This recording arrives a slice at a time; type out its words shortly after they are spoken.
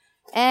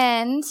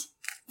And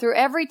through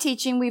every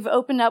teaching, we've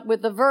opened up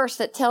with the verse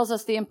that tells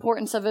us the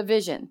importance of a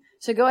vision.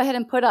 So go ahead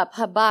and put up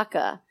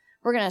Habakkuk.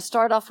 We're going to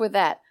start off with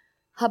that.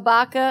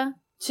 Habakkuk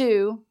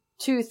 2,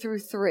 2 through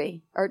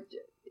 3. Or,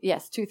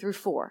 yes, 2 through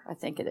 4, I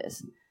think it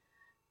is.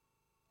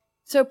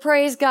 So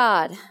praise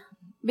God.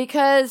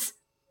 Because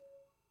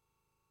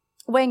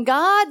when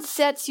God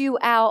sets you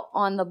out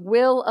on the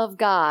will of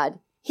God,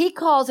 he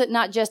calls it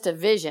not just a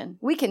vision.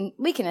 We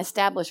can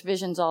establish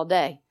visions all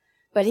day.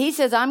 But he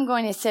says, I'm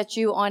going to set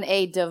you on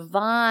a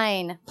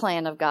divine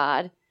plan of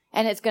God,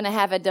 and it's going to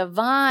have a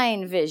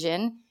divine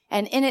vision,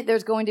 and in it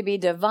there's going to be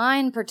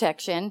divine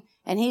protection,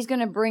 and he's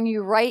going to bring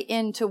you right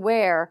into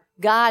where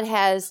God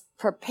has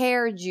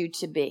prepared you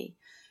to be.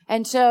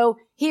 And so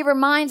he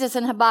reminds us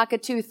in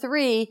Habakkuk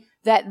 2:3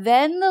 that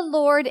then the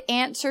Lord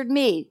answered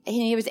me, and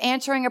he was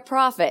answering a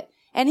prophet,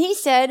 and he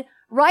said,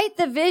 write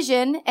the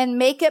vision and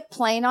make it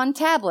plain on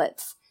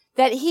tablets,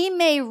 that he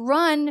may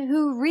run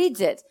who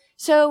reads it.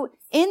 So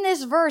in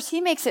this verse,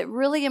 he makes it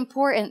really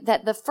important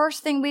that the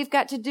first thing we've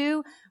got to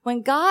do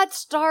when God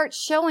starts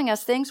showing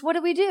us things, what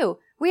do?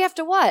 We have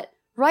to what?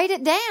 Write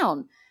it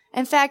down.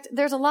 In fact,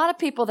 there's a lot of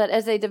people that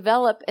as they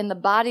develop in the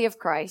body of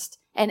Christ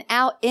and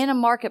out in a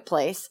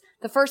marketplace,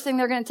 the first thing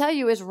they're going to tell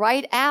you is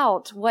write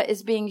out what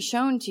is being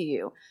shown to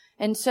you.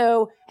 And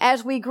so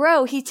as we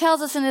grow, he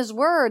tells us in his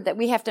word that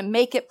we have to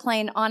make it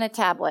plain on a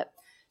tablet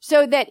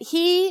so that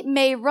he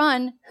may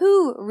run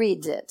who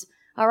reads it.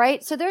 All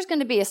right. So there's going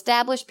to be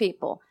established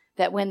people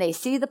that when they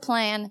see the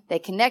plan, they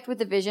connect with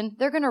the vision,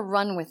 they're going to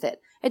run with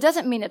it. It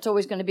doesn't mean it's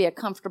always going to be a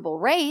comfortable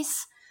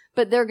race,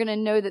 but they're going to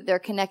know that they're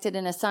connected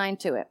and assigned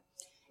to it.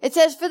 It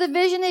says, for the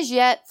vision is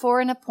yet for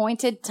an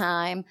appointed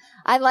time.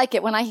 I like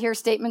it when I hear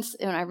statements,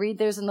 when I read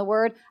those in the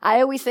word,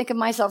 I always think of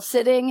myself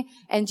sitting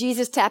and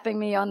Jesus tapping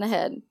me on the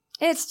head.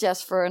 It's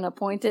just for an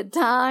appointed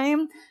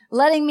time,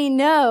 letting me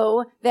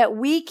know that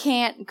we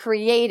can't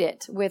create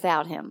it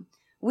without him.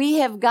 We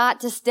have got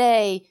to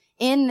stay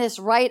in this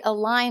right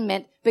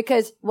alignment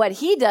because what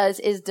he does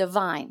is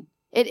divine.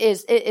 It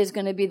is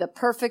going to be the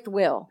perfect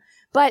will,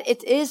 but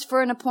it is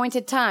for an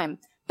appointed time.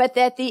 But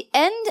at the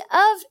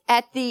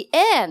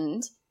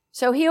end,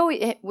 so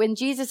when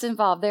Jesus is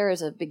involved, there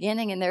is a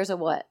beginning and there's a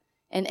what?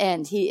 An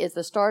end. He is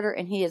the starter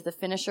and he is the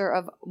finisher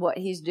of what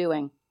he's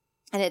doing.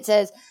 And it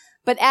says,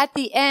 but at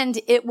the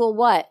end, it will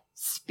what?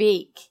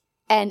 Speak,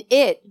 and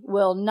it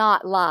will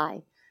not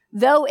lie.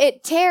 Though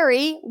it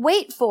tarry,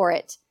 wait for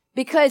it,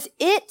 because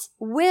it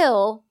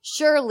will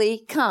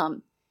surely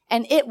come,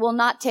 and it will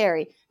not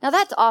tarry. Now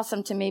that's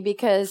awesome to me,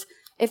 because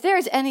if there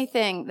is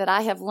anything that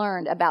I have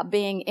learned about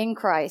being in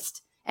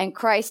Christ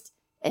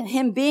and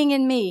him being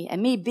in me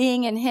and me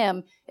being in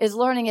him is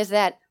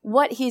that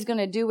what he's going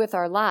to do with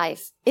our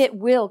life, it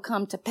will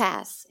come to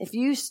pass. If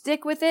you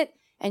stick with it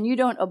and you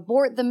don't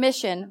abort the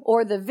mission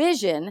or the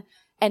vision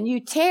and you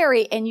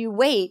tarry and you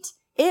wait,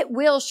 it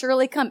will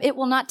surely come. It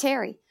will not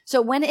tarry.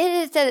 So when it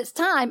is at its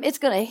time, it's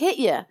going to hit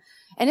you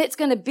and it's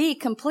going to be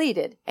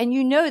completed. And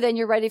then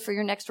you're ready for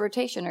your next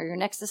rotation or your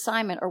next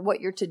assignment or what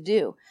you're to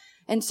do.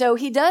 And so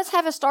he does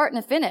have a start and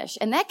a finish,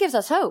 and that gives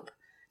us hope.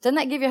 Doesn't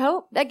that give you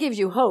hope? That gives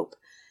you hope.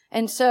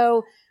 And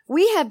so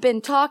we have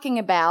been talking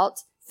about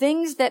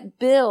things that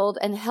build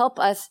and help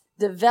us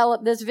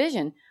develop this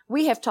vision.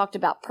 We have talked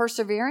about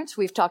perseverance.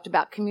 We've talked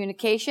about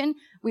communication.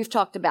 We've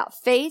talked about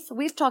faith.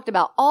 We've talked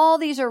about all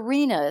these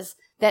arenas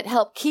that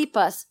help keep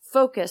us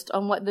focused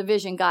on what the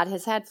vision God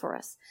has had for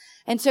us.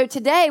 And so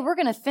today we're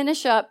going to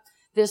finish up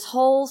this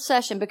whole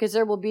session because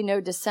there will be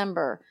no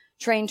December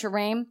Train to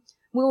Reign.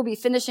 We will be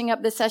finishing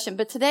up this session,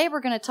 but today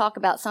we're going to talk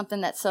about something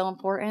that's so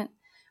important.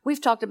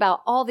 We've talked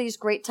about all these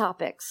great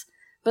topics,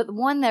 but the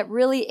one that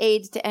really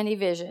aids to any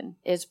vision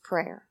is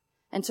prayer.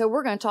 And so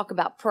we're going to talk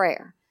about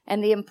prayer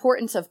and the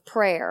importance of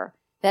prayer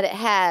that it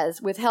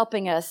has with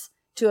helping us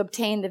to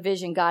obtain the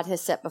vision God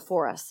has set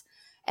before us.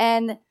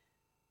 And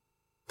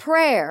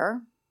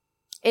prayer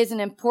is an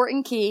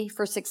important key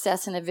for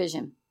success in a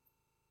vision.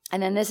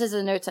 And then this is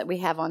the notes that we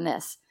have on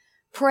this.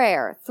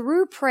 Prayer.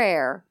 Through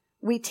prayer,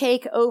 we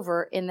take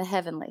over in the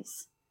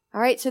heavenlies.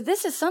 All right. So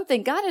this is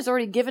something God has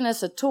already given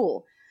us a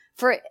tool.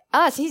 For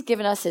us, he's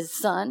given us his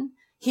son.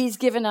 He's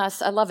given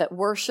us, I love it,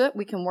 worship.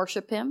 We can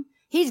worship him.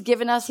 He's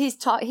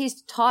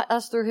taught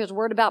us through his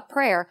word about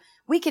prayer.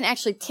 We can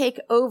actually take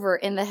over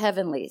in the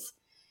heavenlies.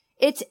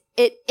 It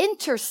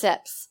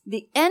intercepts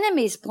the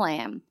enemy's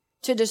plan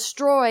to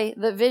destroy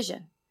the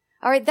vision.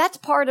 All right. That's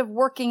part of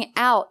working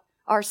out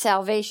our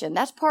salvation.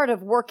 That's part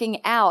of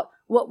working out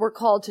what we're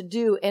called to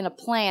do in a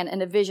plan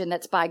and a vision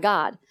that's by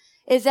God,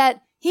 is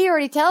that he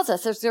already tells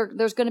us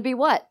there's going to be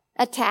what?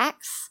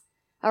 Attacks.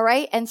 All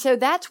right. And so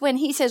that's when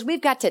he says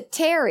we've got to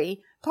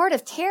tarry. Part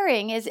of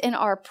tarrying is in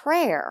our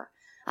prayer.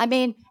 I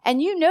mean,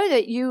 and you know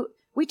that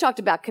we talked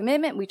about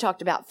commitment. We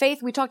talked about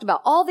faith. We talked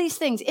about all these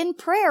things. In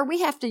prayer,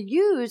 we have to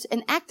use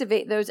and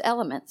activate those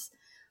elements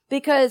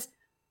because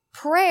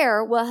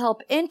prayer will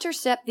help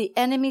intercept the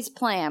enemy's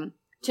plan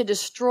to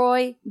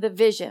destroy the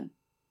vision.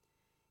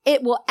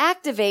 It will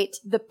activate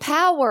the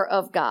power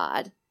of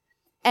God,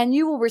 and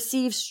you will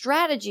receive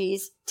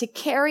strategies to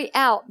carry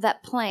out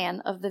that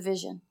plan of the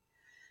vision.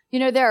 You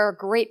know, there are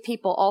great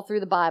people all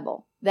through the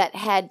Bible that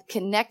had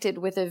connected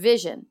with a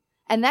vision.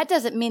 And that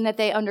doesn't mean that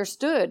they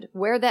understood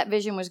where that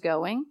vision was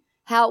going,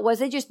 how it was.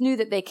 They just knew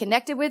that they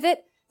connected with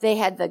it. They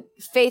had the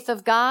faith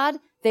of God.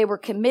 They were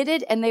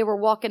committed and they were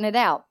walking it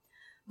out.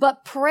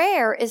 But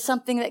prayer is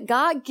something that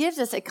God gives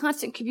us a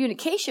constant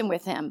communication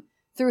with him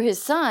through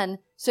his son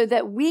so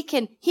that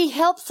he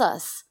helps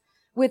us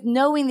with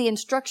knowing the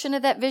instruction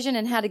of that vision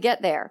and how to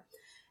get there.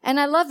 And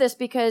I love this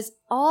because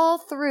all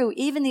through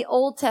even the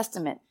Old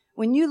Testament,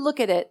 when you look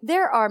at it,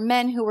 there are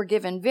men who were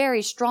given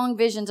very strong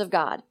visions of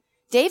God.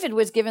 David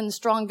was given the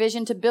strong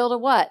vision to build a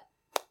what?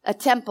 A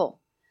temple.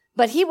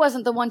 But he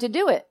wasn't the one to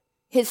do it.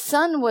 His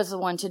son was the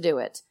one to do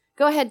it.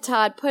 Go ahead,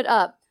 Todd, put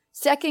up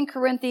 2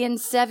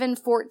 Corinthians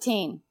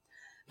 7:14.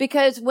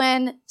 Because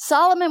when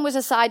Solomon was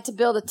assigned to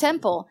build a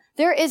temple,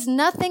 there is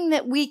nothing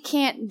that we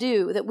can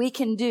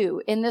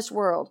do in this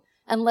world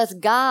unless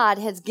God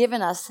has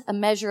given us a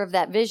measure of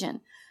that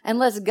vision.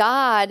 Unless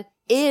God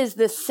is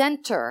the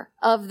center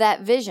of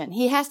that vision.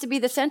 He has to be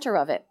the center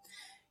of it.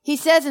 He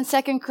says in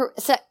 2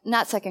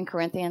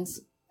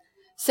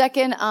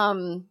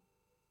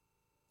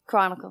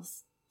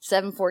 Chronicles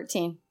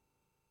 7:14.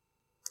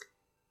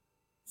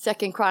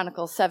 2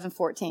 Chronicles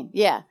 7:14.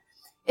 Yeah.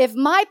 If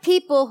my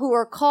people who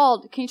are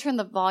called, can you turn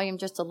the volume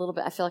just a little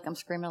bit? I feel like I'm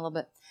screaming a little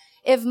bit.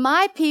 If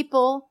my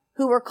people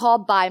who are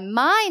called by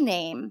my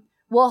name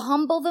will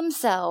humble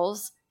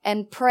themselves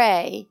and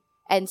pray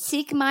and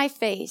seek my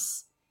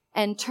face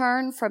and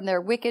turn from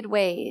their wicked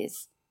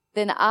ways,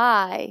 then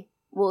I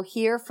will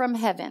hear from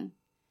heaven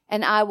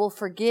and I will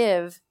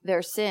forgive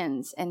their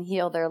sins and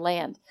heal their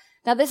land.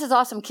 Now, this is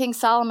awesome. King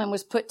Solomon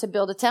was put to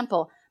build a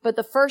temple, but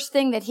the first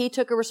thing that he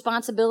took a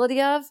responsibility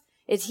of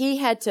is he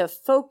had to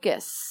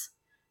focus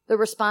the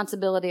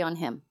responsibility on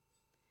him.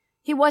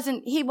 He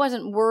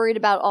wasn't worried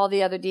about all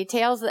the other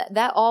details.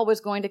 That all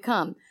was going to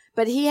come,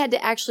 but he had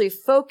to actually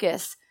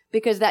focus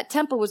because that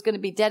temple was going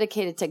to be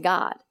dedicated to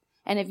God.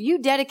 And if you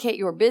dedicate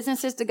your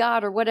businesses to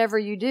God or whatever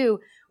you do,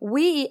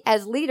 we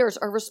as leaders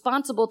are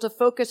responsible to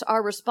focus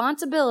our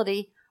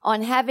responsibility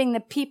on having the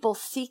people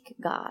seek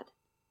God.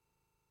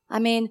 I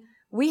mean,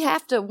 we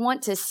have to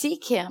want to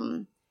seek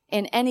him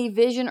in any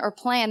vision or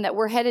plan that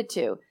we're headed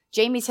to.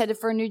 Jamie's headed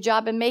for a new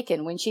job in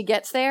Macon. When she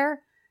gets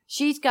there,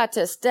 she's got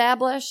to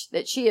establish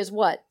that she is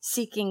what?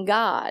 Seeking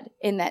God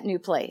in that new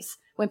place.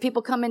 When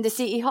people come into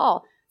CE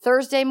Hall,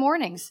 Thursday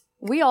mornings,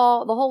 the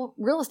whole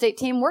real estate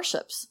team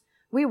worships.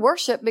 We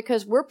worship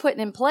because we're putting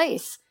in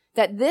place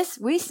that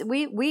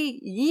we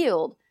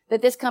yield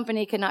that this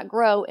company cannot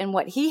grow in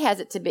what he has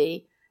it to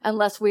be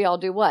unless we all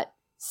do what?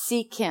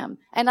 Seek him.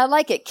 And I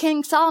like it.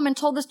 King Solomon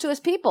told this to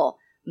his people.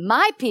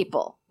 My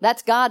people,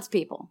 that's God's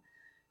people,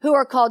 who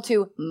are called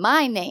to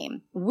my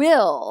name,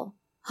 will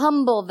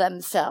humble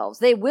themselves.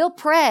 They will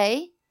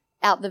pray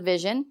out the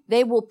vision.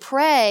 They will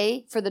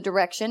pray for the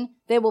direction.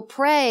 They will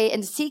pray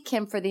and seek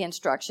him for the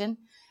instruction.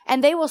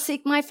 And they will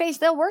seek my face.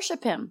 They'll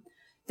worship him.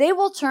 They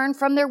will turn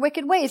from their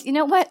wicked ways. You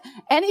know what?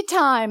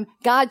 Anytime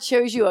God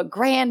shows you a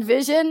grand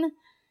vision,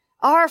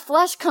 our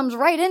flesh comes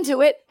right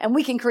into it and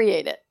we can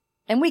create it.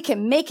 And we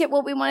can make it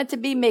what we want it to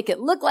be, make it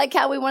look like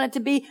how we want it to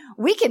be.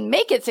 We can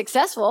make it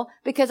successful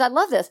because I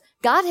love this.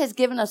 God has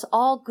given us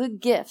all good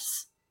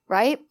gifts,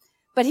 right?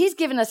 But he's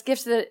given us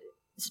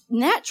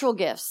natural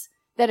gifts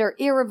that are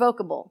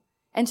irrevocable.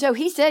 And so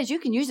he says you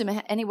can use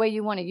them any way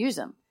you want to use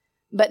them.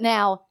 But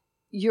now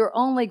you're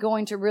only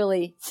going to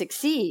really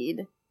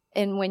succeed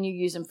in when you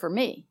use them for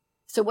me.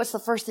 So what's the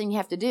first thing you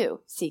have to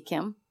do? Seek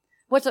him.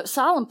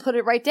 Solomon put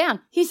it right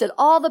down. He said,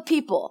 all the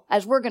people,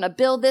 as we're going to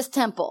build this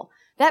temple.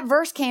 That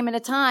verse came in a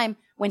time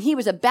when he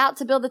was about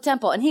to build the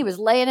temple and he was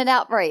laying it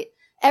out right.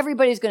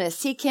 Everybody's going to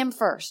seek him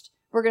first.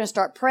 We're going to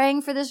start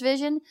praying for this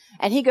vision.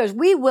 And he goes,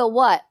 we will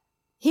what?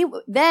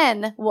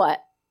 Then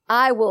what?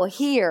 I will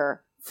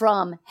hear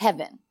from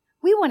heaven.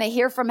 We want to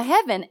hear from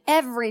heaven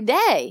every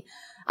day.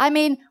 I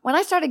mean, when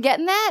I started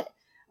getting that,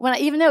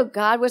 even though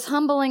God was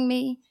humbling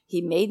me,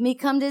 he made me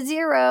come to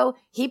zero.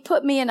 He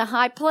put me in a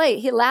high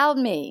place. He allowed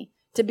me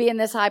to be in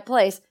this high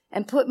place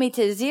and put me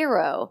to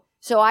zero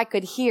so I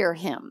could hear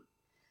him.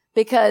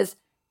 Because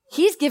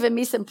he's given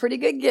me some pretty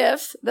good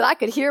gifts that I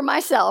could hear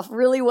myself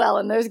really well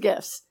in those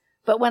gifts.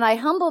 But when I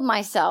humbled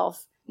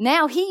myself,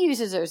 now he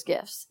uses those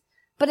gifts.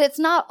 But it's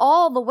not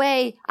all the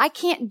way. I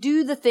can't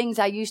do the things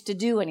I used to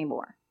do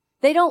anymore.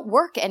 They don't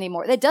work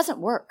anymore. It doesn't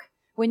work.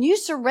 When you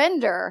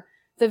surrender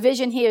the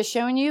vision he has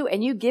shown you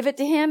and you give it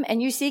to him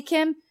and you seek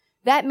him,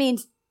 that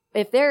means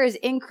if there is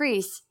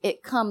increase,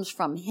 it comes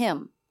from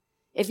him.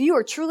 If you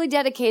are truly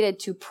dedicated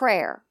to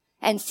prayer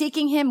and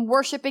seeking him,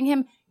 worshiping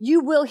him, you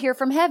will hear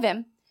from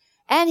heaven.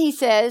 And he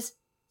says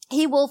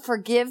he will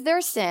forgive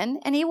their sin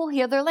and he will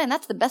heal their land.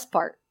 That's the best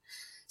part.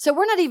 So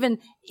we're not even,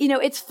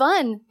 it's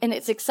fun and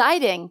it's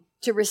exciting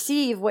to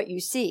receive what you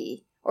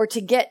see or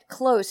to get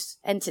close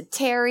and to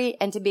tarry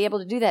and to be able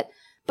to do that.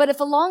 But if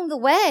along the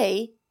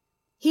way,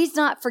 he's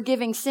not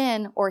forgiving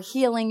sin or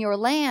healing your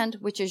land,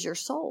 which is your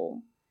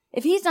soul,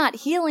 if he's not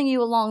healing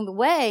you along the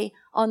way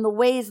on the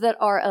ways that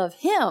are of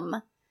him,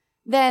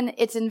 then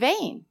it's in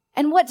vain.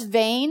 And what's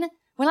vain?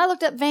 When I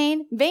looked up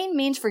vain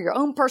means for your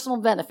own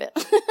personal benefit.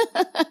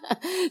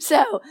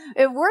 So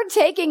if we're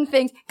taking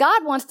things,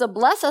 God wants to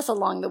bless us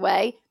along the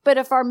way, but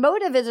if our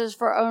motive is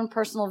for our own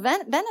personal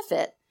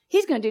benefit,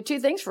 he's going to do two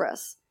things for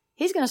us.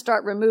 He's going to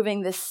start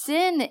removing the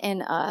sin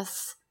in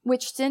us,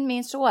 which sin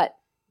means to what?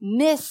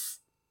 Miss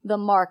the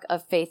mark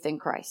of faith in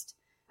Christ.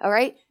 All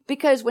right?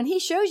 Because when he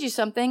shows you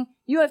something,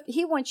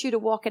 he wants you to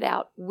walk it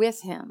out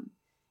with him.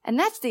 And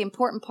that's the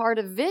important part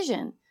of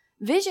vision.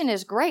 Vision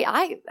is great.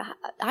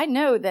 I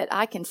know that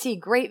I can see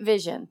great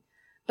vision,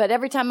 but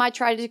every time I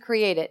tried to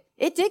create it,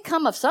 it did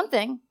come of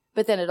something,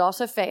 but then it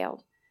also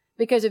failed.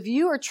 Because if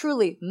you are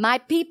truly my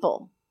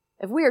people,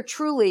 if we are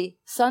truly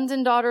sons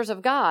and daughters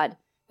of God,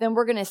 then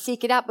we're going to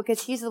seek it out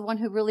because he's the one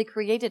who really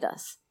created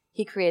us.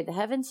 He created the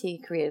heavens. He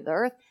created the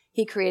earth.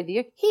 He created the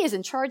earth. He is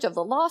in charge of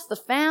the lost, the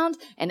found,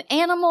 an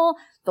animal,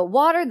 the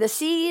water, the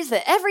seas,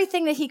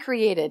 everything that he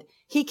created.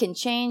 He can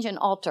change and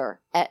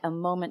alter at a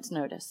moment's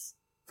notice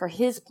for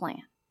his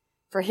plan,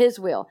 for his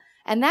will.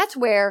 And that's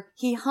where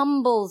he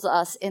humbles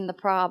us in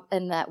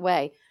that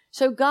way.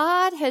 So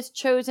God has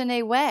chosen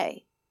a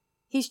way.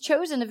 He's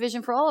chosen a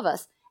vision for all of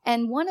us.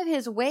 And one of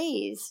his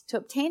ways to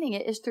obtaining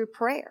it is through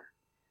prayer.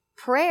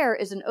 Prayer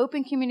is an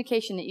open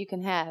communication that you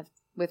can have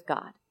with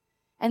God.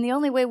 And the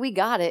only way we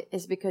got it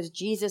is because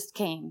Jesus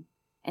came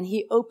and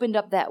he opened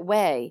up that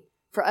way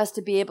for us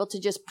to be able to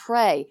just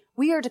pray.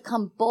 We are to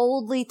come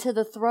boldly to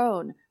the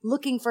throne,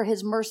 looking for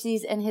his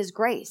mercies and his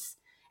grace.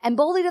 And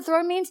boldly to the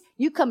throne means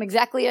you come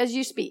exactly as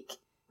you speak,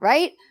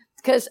 right?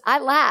 Because I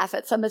laugh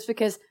at some of this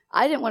because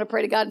I didn't want to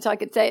pray to God until I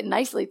could say it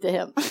nicely to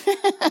him.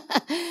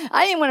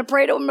 I didn't want to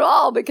pray to him at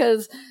all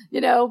because,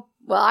 well,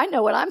 I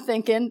know what I'm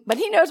thinking, but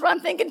he knows what I'm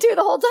thinking too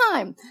the whole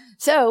time.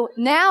 So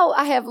now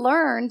I have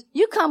learned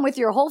you come with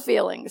your whole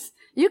feelings.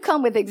 You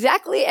come with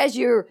exactly as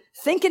you're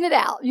thinking it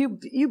out.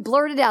 You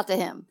blurt it out to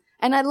him.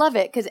 And I love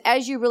it because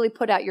as you really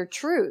put out your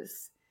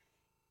truth,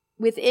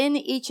 within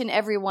each and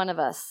every one of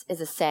us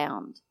is a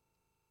sound.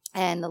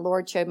 And the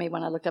Lord showed me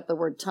when I looked up the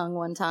word tongue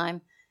one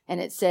time,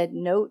 and it said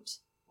note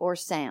or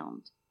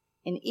sound.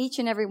 In each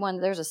and every one,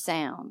 there's a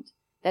sound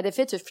that if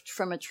it's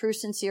from a true,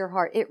 sincere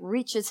heart, it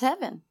reaches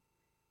heaven.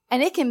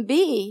 And it can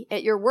be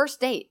at your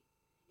worst date.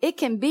 It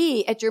can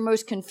be at your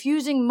most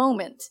confusing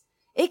moment.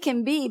 It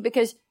can be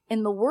because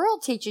in the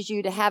world teaches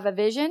you to have a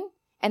vision,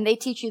 and they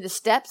teach you the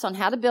steps on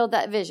how to build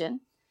that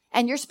vision,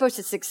 and you're supposed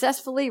to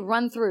successfully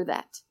run through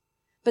that.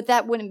 But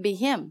that wouldn't be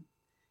him.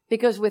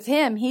 Because with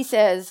him, he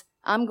says,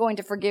 I'm going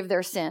to forgive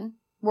their sin.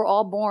 We're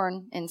all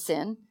born in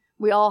sin.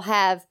 We all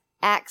have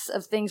acts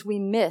of things we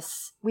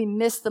miss. We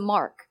miss the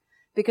mark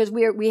because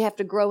we have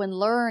to grow and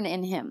learn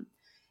in him.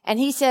 And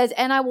he says,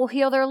 and I will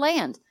heal their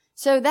land.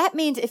 So that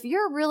means if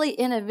you're really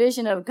in a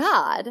vision of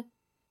God,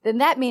 then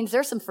that means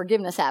there's some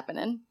forgiveness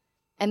happening.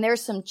 And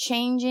there's some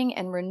changing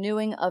and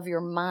renewing of your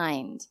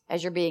mind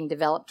as you're being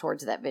developed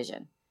towards that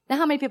vision. Now,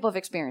 how many people have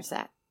experienced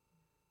that?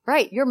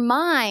 Right. Your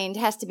mind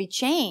has to be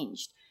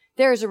changed.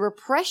 There's a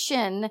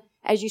repression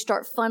as you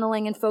start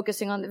funneling and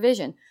focusing on the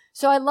vision.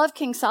 So I love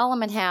King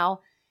Solomon, how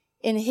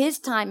in his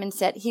time and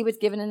set, he was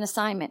given an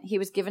assignment. He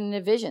was given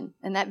a vision,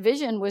 and that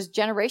vision was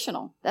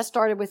generational. That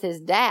started with his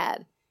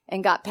dad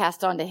and got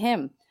passed on to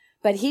him.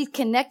 But he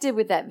connected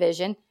with that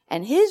vision,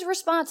 and his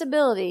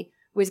responsibility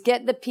was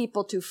get the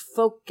people to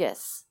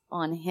focus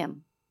on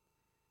him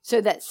so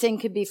that sin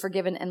could be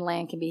forgiven and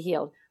land can be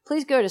healed.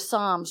 Please go to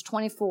Psalms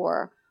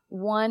 24,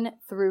 1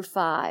 through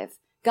 5.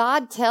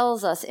 God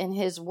tells us in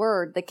his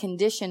word the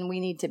condition we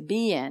need to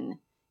be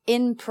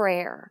in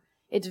prayer.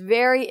 It's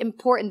very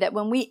important that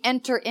when we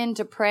enter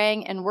into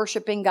praying and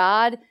worshiping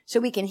God so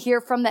we can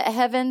hear from the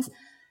heavens,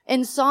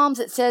 in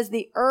Psalms it says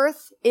the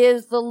earth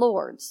is the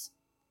Lord's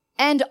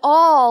and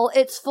all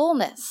its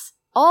fullness,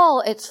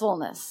 all its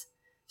fullness.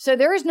 So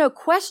there is no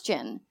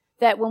question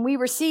that when we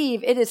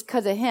receive, it is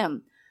because of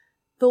him.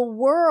 The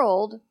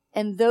world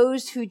and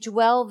those who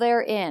dwell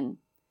therein.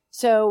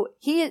 So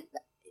if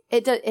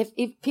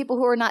people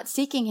who are not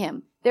seeking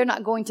him, they're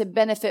not going to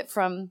benefit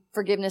from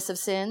forgiveness of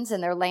sins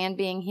and their land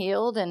being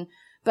healed.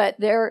 But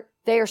they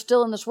are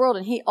still in this world,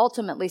 and he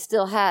ultimately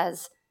still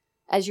has,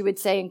 as you would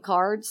say in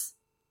cards,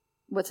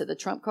 the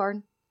trump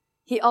card?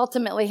 He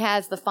ultimately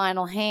has the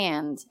final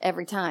hand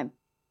every time.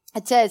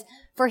 It says,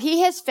 for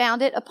he has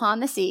found it upon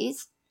the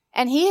seas,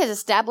 and he has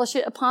established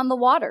it upon the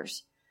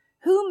waters.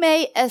 Who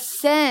may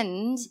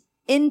ascend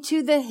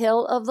into the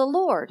hill of the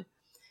Lord?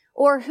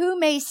 Or who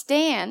may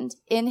stand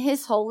in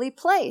his holy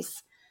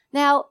place?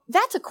 Now,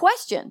 that's a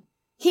question.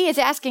 He is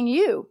asking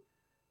you,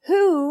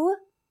 who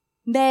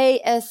may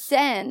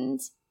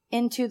ascend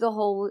into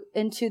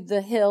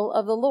the hill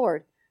of the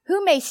Lord?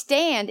 Who may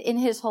stand in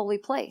his holy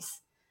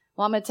place?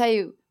 Well, I'm going to tell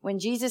you, when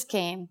Jesus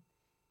came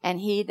and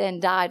he then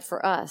died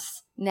for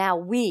us, now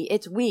we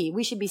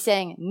should be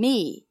saying,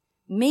 me.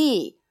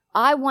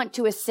 I want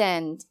to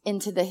ascend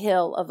into the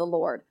hill of the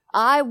Lord.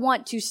 I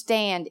want to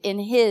stand in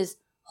his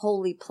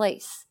holy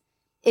place.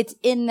 It's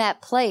in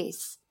that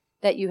place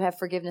that you have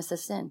forgiveness of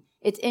sin.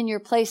 It's in your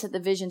place that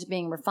the vision's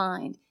being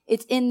refined.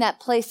 It's in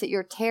that place that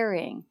you're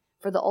tarrying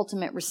for the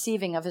ultimate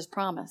receiving of his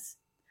promise.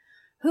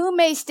 Who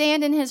may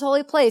stand in his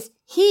holy place?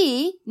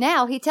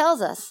 Now he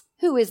tells us,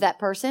 who is that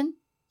person?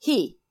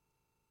 He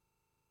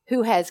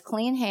who has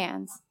clean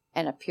hands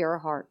and a pure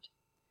heart,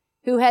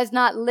 who has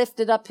not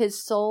lifted up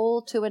his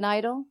soul to an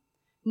idol,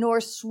 nor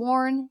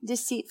sworn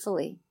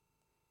deceitfully.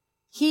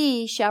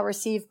 He shall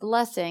receive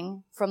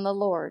blessing from the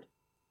Lord,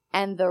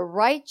 and the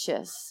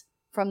righteousness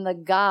from the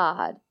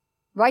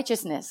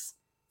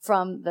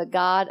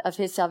God of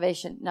his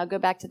salvation. Now go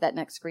back to that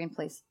next screen,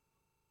 please.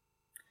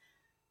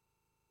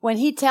 When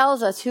he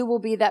tells us who will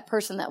be that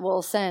person that will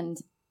ascend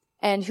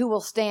and who will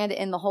stand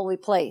in the holy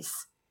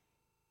place,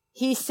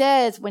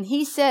 when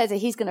he says that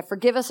he's going to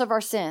forgive us of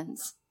our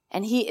sins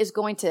and he is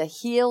going to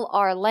heal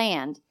our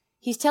land,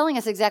 he's telling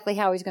us exactly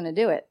how he's going to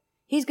do it.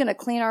 He's going to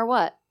clean our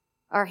what?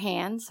 Our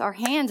hands. Our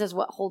hands is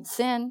what holds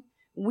sin.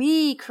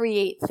 We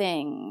create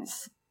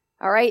things.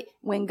 All right.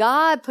 When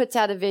God puts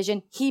out a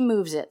vision, he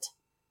moves it.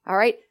 All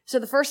right. So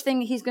the first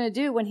thing he's going to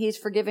do when he's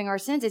forgiving our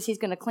sins is he's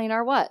going to clean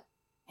our what?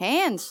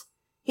 Hands.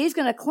 He's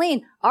going to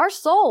clean. Our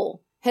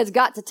soul has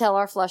got to tell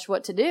our flesh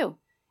what to do.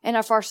 And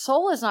if our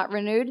soul is not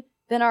renewed,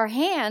 then our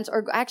hands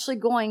are actually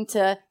going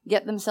to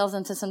get themselves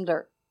into some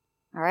dirt.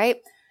 All right.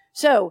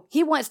 So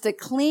he wants to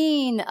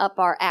clean up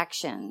our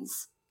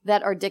actions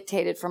that are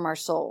dictated from our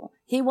soul.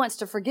 He wants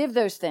to forgive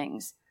those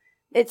things.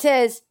 It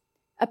says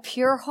a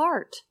pure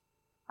heart.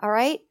 All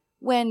right.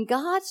 When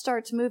God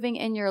starts moving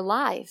in your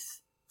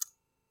life,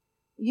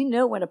 you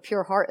know when a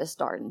pure heart is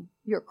starting.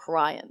 You're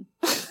crying.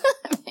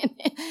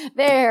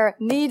 There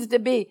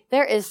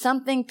is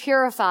something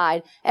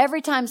purified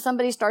every time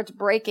somebody starts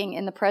breaking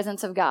in the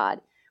presence of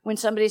God. When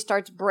somebody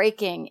starts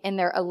breaking in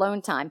their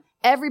alone time,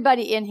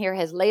 everybody in here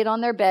has laid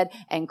on their bed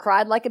and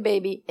cried like a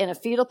baby in a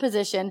fetal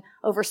position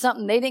over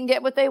something they didn't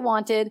get what they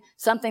wanted,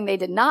 something they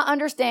did not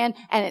understand,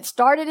 and it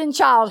started in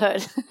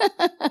childhood.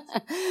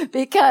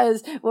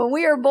 Because when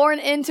we are born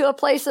into a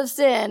place of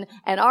sin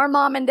and our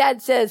mom and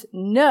dad says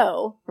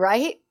no,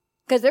 right?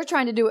 Because they're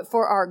trying to do it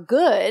for our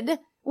good,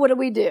 what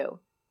do?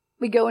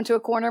 We go into a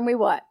corner and we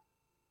what?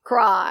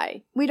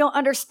 Cry. We don't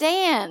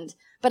understand.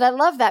 But I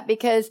love that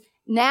because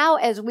now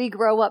as we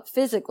grow up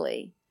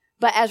physically,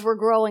 but as we're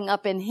growing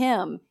up in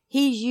him,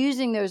 he's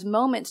using those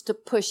moments to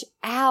push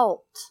out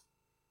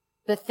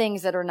the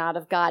things that are not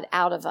of God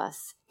out of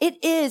us.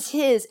 It is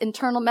his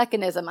internal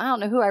mechanism. I don't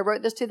know who I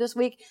wrote this to this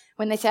week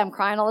when they say I'm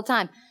crying all the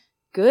time.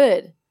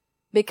 Good.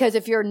 Because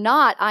if you're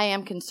not, I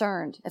am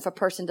concerned. If a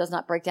person does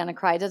not break down and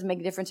cry, it doesn't make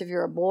a difference if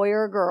you're a boy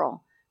or a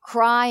girl.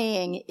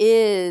 Crying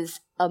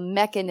is a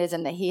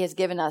mechanism that he has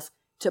given us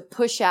to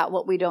push out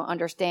what we don't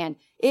understand.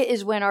 It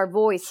is when our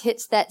voice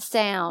hits that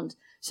sound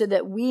so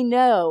that we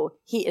know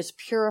he is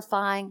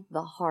purifying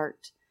the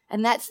heart.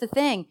 And that's the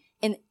thing.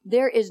 And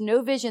there is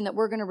no vision that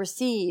we're going to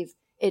receive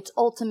its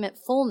ultimate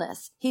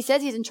fullness. He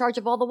says he's in charge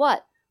of all the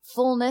what?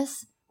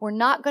 Fullness. We're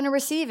not going to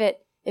receive it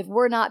if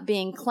we're not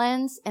being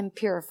cleansed and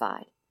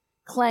purified.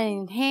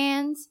 Clean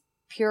hands,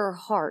 pure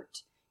heart.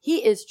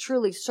 He is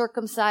truly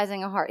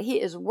circumcising a heart. He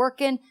is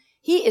working.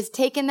 He is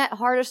taking that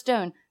heart of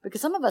stone,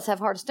 because some of us have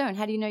heart of stone.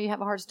 How do you know you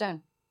have a heart of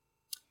stone?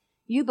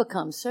 You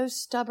become so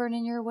stubborn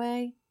in your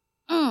way.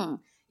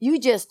 You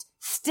just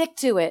stick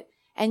to it,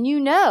 and you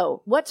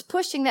know what's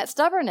pushing that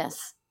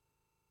stubbornness.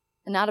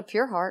 Not a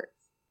pure heart,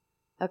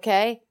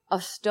 okay?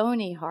 A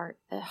stony heart,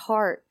 a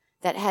heart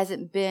that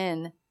hasn't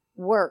been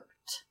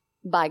worked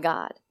by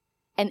God.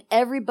 And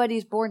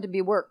everybody's born to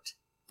be worked.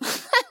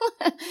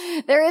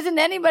 There isn't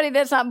anybody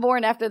that's not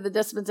born after the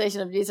dispensation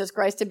of Jesus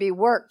Christ to be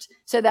worked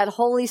so that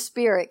Holy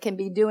Spirit can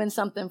be doing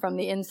something from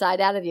the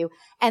inside out of you.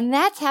 And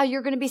that's how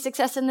you're going to be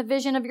successful in the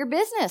vision of your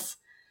business.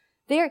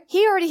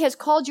 He already has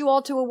called you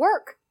all to a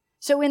work.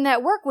 So in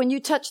that work, when you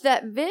touch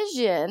that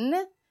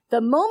vision,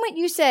 the moment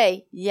you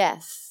say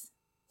yes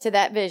to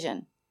that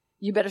vision,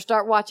 you better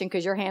start watching,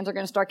 because your hands are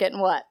going to start getting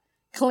what?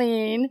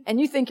 Clean.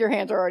 And you think your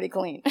hands are already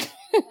clean.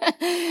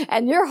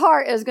 And your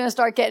heart is going to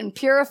start getting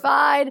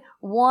purified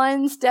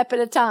one step at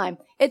a time.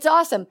 It's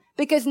awesome,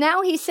 because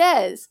now he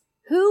says,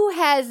 who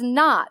has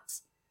not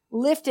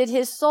lifted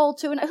his soul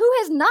to who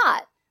has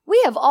not?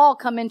 We have all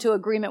come into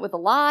agreement with a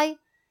lie,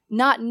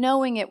 not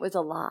knowing it was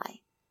a lie.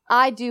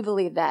 I do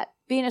believe that.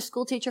 Being a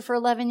school teacher for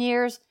 11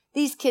 years,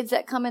 these kids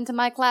that come into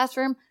my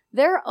classroom,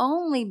 they're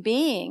only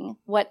being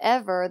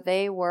whatever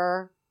they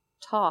were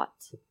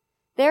taught.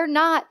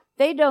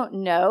 They don't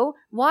know.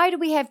 Why do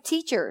we have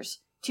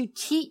teachers? To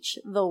teach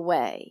the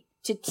way,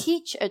 to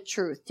teach a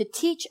truth, to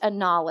teach a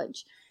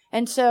knowledge.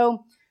 And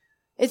so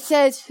it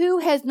says, who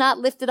has not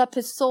lifted up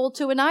his soul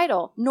to an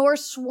idol, nor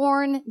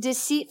sworn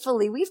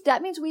deceitfully?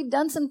 That means we've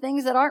done some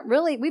things that aren't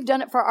really, we've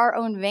done it for our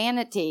own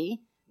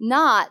vanity,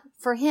 not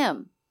for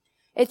him.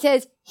 It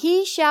says,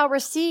 he shall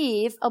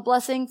receive a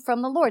blessing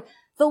from the Lord.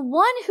 The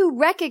one who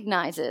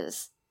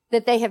recognizes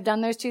that they have done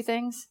those two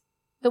things,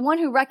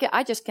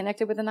 I just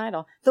connected with an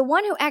idol. The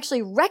one who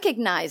actually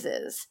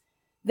recognizes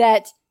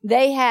that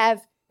they have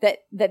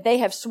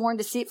sworn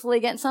deceitfully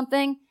against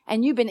something,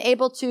 and you've been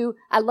able to,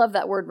 I love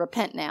that word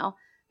repent now,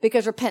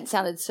 because repent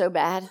sounded so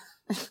bad.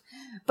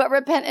 But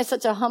repent is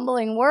such a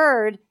humbling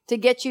word to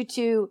get you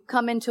to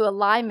come into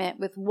alignment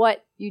with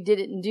what you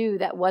didn't do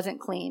that wasn't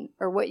clean,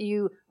 or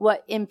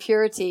what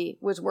impurity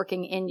was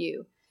working in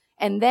you.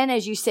 And then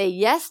as you say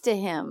yes to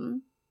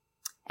him,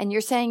 and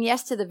you're saying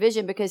yes to the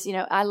vision, because,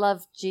 I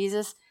love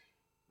Jesus.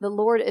 The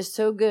Lord is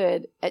so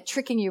good at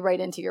tricking you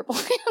right into your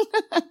plan.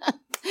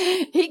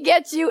 He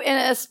gets you in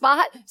a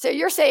spot. So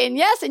you're saying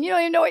yes, and you don't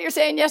even know what you're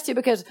saying yes to,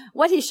 because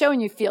what he's showing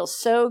you feels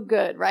so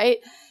good, right?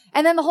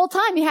 And then the whole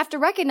time you have to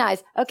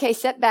recognize, okay,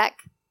 set back.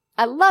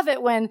 I love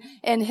it when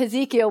in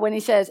Ezekiel, when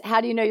he says,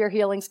 how do you know your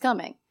healing's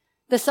coming?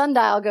 The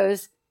sundial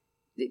goes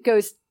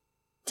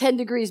 10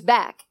 degrees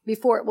back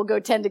before it will go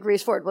 10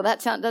 degrees forward. Well,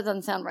 that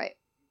doesn't sound right.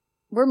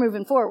 We're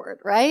moving forward,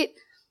 right?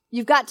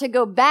 You've got to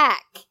go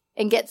back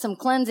and get some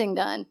cleansing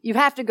done. You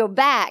have to go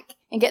back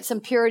and get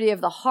some purity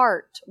of the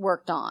heart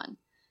worked on.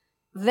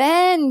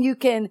 Then you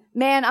can,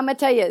 I'm going to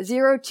tell you,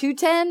 0 to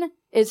 10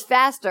 is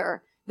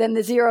faster than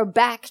the 0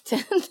 back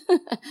 10.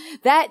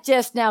 That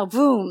just now,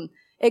 boom,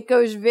 it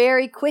goes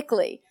very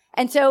quickly.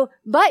 And so,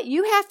 but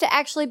you have to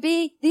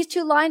actually these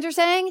two lines are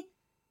saying,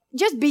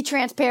 just be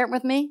transparent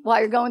with me while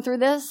you're going through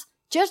this.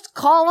 Just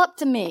call up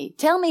to me.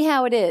 Tell me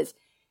how it is.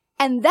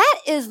 And that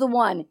is the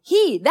one,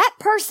 that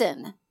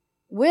person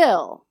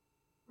will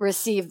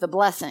receive the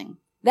blessing.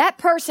 That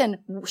person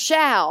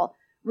shall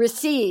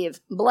receive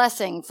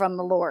blessing from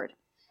the Lord.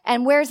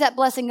 And where's that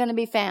blessing going to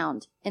be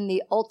found? In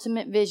the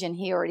ultimate vision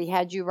he already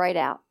had you write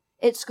out.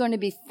 It's going to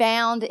be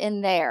found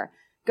in there.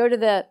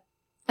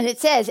 And it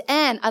says,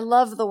 and I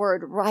love the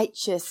word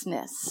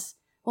righteousness.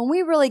 When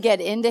we really get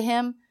into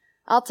him,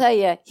 I'll tell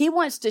you, he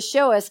wants to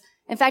show us.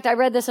 In fact, I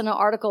read this in an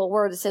article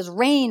where it says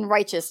rain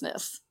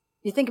righteousness.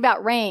 You think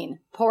about rain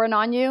pouring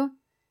on you.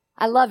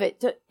 I love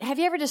it. Have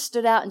you ever just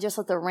stood out and just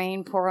let the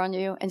rain pour on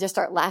you and just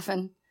start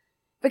laughing?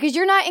 Because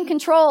you're not in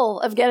control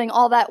of getting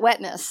all that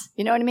wetness.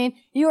 You know what I mean?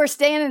 You are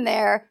standing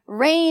there.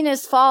 Rain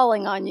is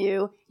falling on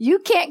you. You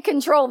can't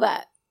control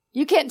that.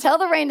 You can't tell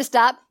the rain to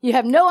stop. You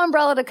have no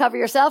umbrella to cover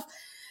yourself.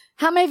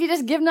 How many of you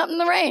just given up in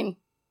the rain?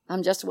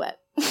 I'm just wet.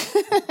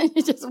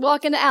 You're just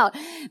walking out.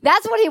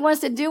 That's what he wants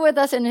to do with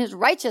us in his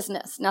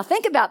righteousness. Now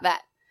think about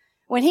that.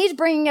 When he's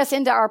bringing us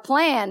into our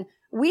plan,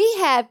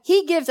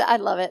 he gives, I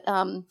love it.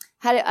 I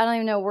don't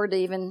even know a word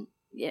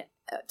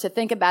to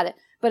think about it.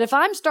 But if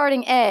I'm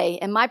starting A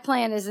and my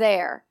plan is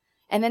there,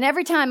 and then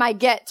every time I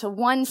get to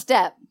one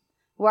step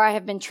where I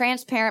have been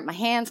transparent, my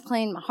hands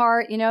clean, my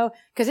heart,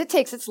 because it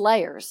takes its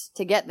layers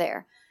to get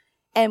there.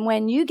 And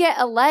when you get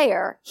a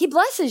layer, he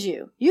blesses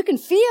you. You can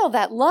feel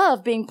that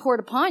love being poured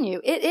upon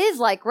you. It is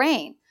like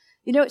rain.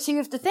 So you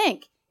have to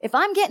think, if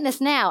I'm getting this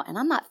now and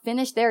I'm not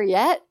finished there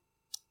yet,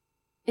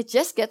 it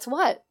just gets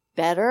what?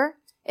 Better.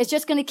 It's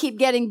just going to keep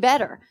getting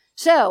better.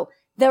 So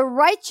the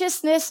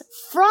righteousness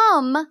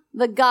from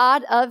the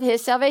God of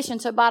his salvation.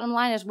 So bottom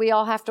line is we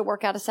all have to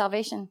work out a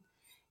salvation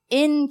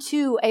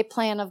into a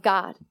plan of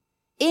God.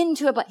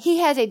 He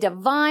has a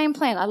divine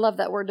plan. I love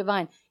that word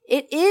divine.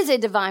 It is a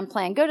divine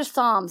plan. Go to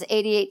Psalms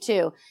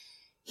 88:2.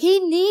 He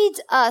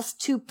needs us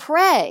to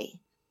pray.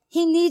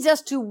 He needs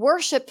us to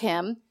worship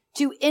him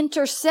to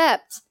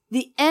intercept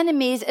the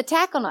enemy's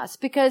attack on us,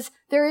 because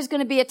there is going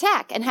to be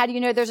attack. And how do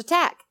you know there's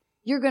attack?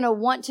 You're going to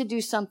want to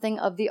do something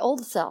of the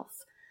old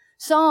self.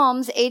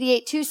 Psalms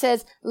 88:2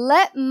 says,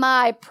 let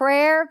my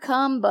prayer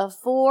come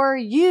before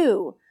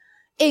you.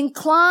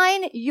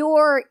 Incline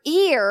your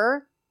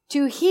ear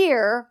to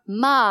hear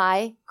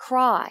my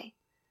cry.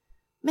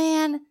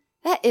 Man,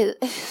 that is,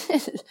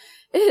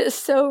 it is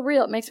so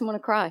real. It makes me want to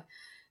cry,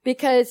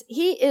 because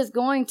he is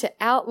going to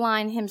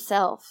outline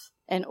himself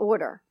in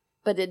order,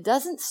 but it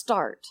doesn't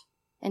start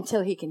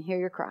until he can hear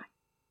your cry.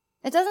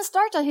 It doesn't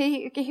start till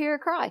he can hear your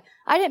cry.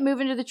 I didn't move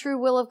into the true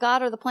will of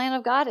God or the plan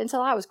of God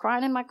until I was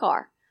crying in my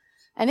car.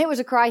 And it was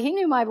a cry. He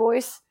knew my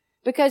voice,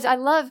 because I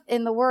love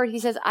in the word, he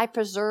says, I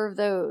preserve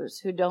those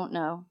who don't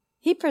know.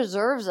 He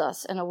preserves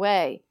us in a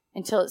way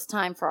until it's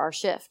time for our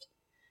shift.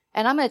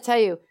 And I'm going to tell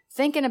you,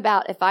 thinking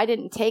about if I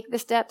didn't take the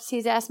steps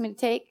he's asked me to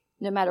take,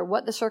 no matter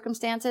what the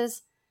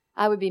circumstances,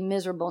 I would be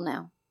miserable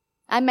now.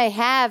 I may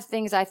have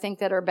things I think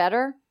that are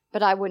better,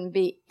 but I wouldn't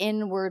be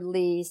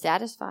inwardly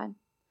satisfied.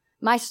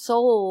 My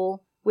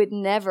soul would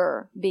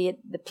never be at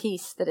the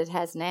peace that it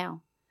has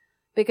now.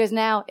 Because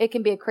now it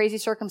can be a crazy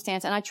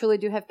circumstance, and I truly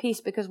do have peace,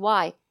 because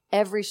why?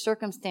 Every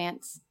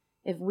circumstance,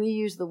 if we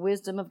use the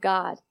wisdom of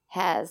God,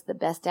 has the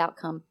best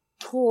outcome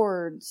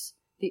towards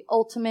the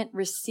ultimate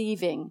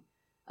receiving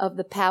of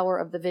the power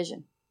of the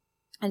vision.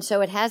 And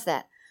so it has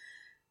that.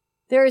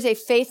 There is a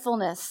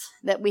faithfulness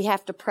that we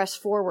have to press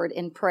forward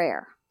in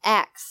prayer.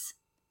 Acts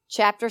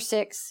chapter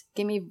 6,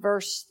 give me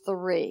verse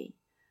 3.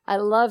 I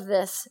love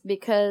this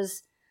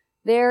because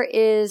there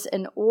is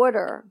an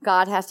order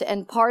God has to,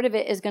 and part of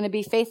it is going to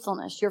be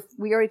faithfulness.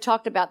 We already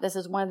talked about this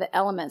as one of the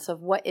elements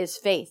of what is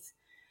faith.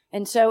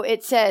 And so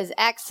it says,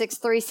 Acts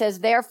 6:3 says,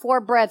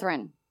 therefore,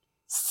 brethren,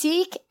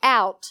 seek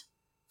out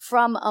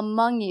from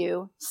among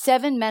you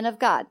 7 men of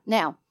God.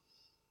 Now,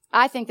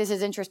 I think this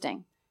is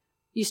interesting.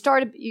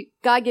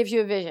 God gives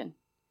you a vision,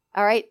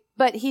 all right?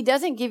 But he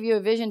doesn't give you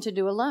a vision to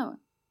do alone.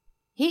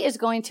 he is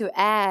going to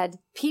add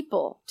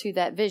people to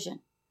that vision.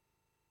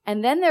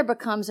 And then there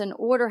becomes an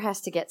order has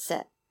to get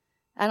set.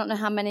 I don't know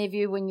how many of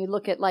you, when you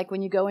look at, like,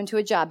 when you go into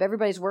a job,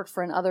 everybody's worked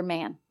for another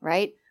man,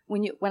 right?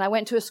 When I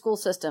went to a school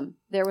system,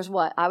 there was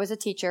what? I was a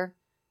teacher,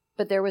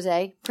 but there was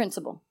a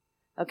principal.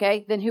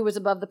 Okay. Then who was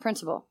above the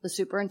principal? The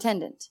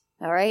superintendent.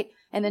 All right.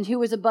 And then who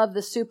was above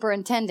the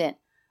superintendent?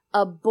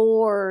 A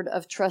board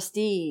of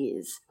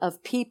trustees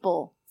of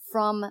people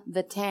from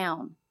the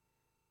town.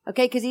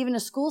 Okay. Because even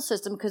a school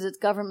system, because it's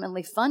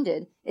governmentally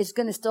funded, is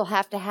going to still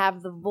have to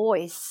have the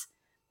voice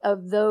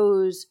of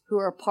those who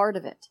are a part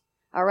of it.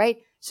 All right.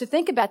 So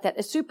think about that.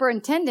 A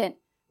superintendent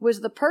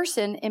was the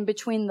person in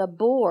between the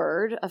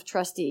board of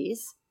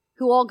trustees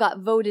who all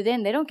got voted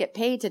in. They don't get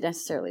paid to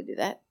necessarily do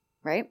that,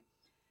 right?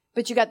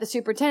 But you got the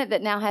superintendent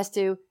that now has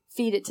to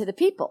feed it to the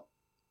people.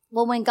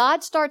 Well, when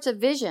God starts a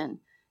vision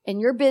in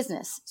your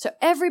business, so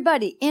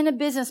everybody in a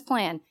business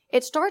plan,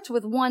 it starts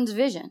with one's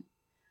vision.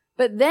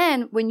 But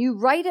then when you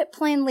write it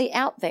plainly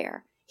out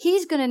there,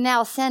 he's going to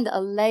now send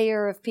a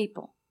layer of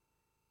people.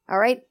 All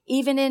right?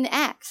 Even in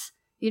Acts,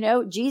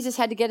 Jesus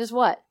had to get his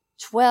what?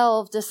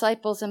 12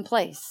 disciples in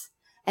place.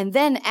 And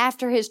then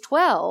after his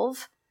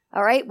 12,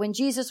 all right, when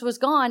Jesus was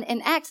gone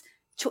in Acts,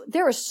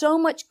 there was so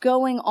much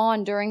going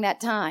on during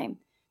that time.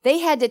 They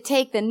had to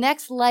take the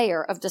next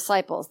layer of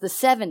disciples, the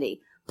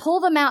 70, pull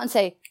them out and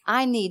say,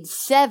 I need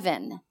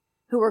 7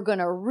 who are going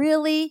to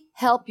really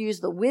help use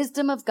the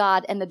wisdom of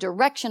God and the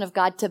direction of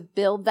God to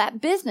build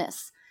that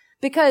business.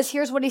 Because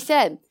here's what he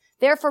said.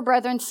 Therefore,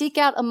 brethren, seek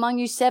out among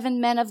you 7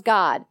 men of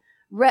God,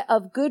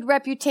 of good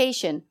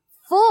reputation,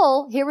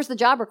 full, here was the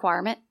job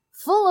requirement,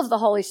 full of the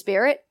Holy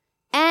Spirit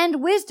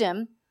and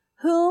wisdom,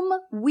 whom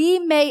we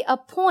may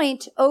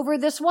appoint over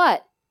this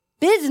what?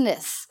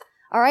 Business.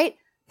 All right.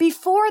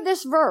 Before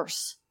this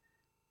verse,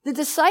 the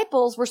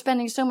disciples were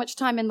spending so much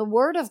time in the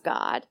Word of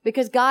God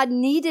because God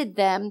needed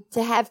them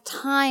to have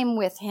time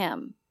with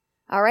Him.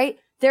 All right.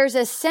 There's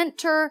a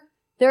center.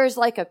 There's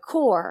like a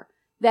core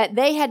that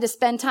they had to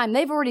spend time.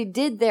 They've already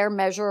did their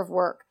measure of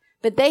work,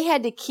 but they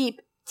had to keep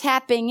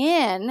tapping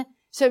in.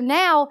 So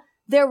now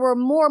there were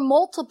more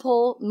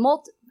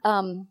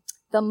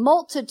the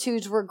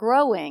multitudes were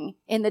growing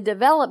in the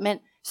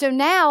development. So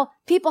now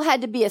people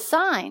had to be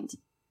assigned.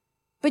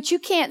 But you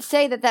can't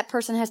say that that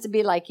person has to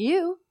be like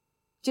you.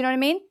 Do you know what I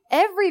mean?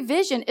 Every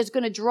vision is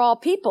going to draw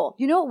people.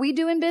 You know what we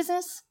do in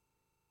business?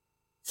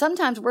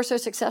 Sometimes we're so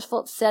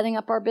successful at setting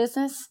up our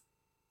business.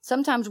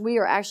 Sometimes we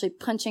are actually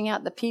punching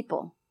out the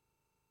people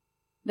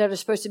that are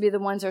supposed to be the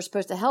ones that are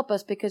supposed to help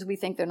us because we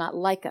think they're not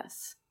like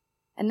us.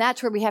 And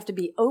that's where we have to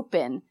be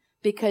open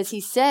because he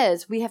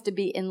says we have to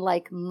be in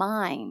like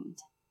mind.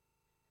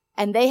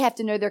 And they have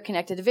to know they're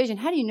connected to vision.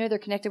 How do you know they're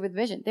connected with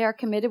vision? They are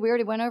committed. We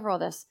already went over all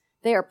this.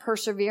 They are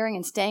persevering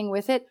and staying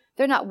with it.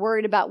 They're not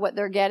worried about what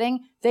they're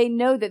getting. They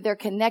know that they're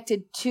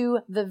connected to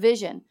the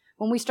vision.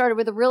 When we started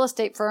with a real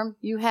estate firm,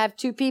 you have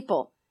 2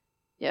 people,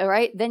 all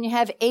right? Then you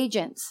have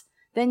agents.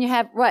 Then you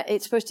have what?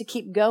 It's supposed to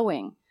keep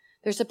going.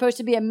 There's supposed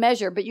to be a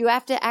measure, but you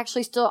have to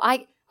actually still,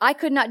 I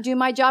could not do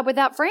my job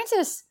without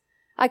Frances.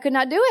 I could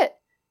not do it.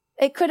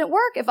 It couldn't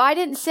work. If I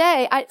didn't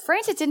say,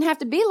 Frances didn't have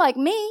to be like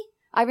me.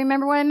 I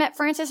remember when I met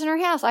Frances in her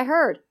house, I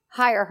heard,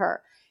 hire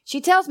her. She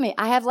tells me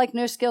I have like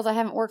no skills. I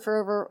haven't worked for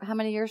over how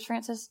many years,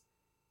 Frances?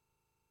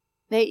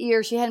 8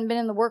 years. She hadn't been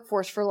in the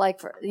workforce for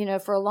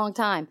a long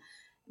time.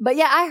 But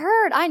yeah,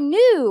 I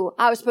knew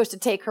I was supposed to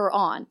take her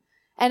on.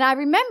 And I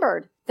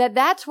remembered that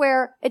that's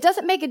where it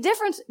doesn't make a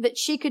difference that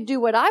she could do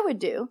what I would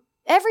do.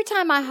 Every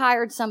time I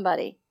hired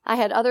somebody, I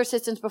had other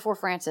assistants before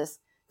Frances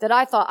that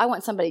I thought I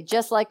want somebody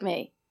just like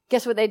me.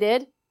 Guess what they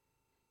did?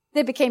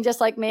 They became just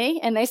like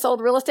me and they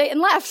sold real estate and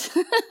left.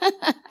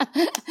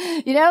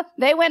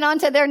 They went on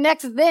to their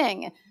next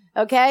thing.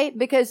 Okay.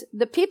 Because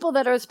the people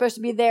that are supposed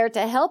to be there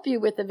to help you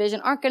with the vision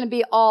aren't going to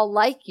be all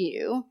like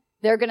you.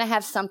 They're going to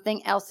have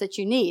something else that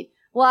you need.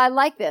 Well, I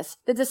like this.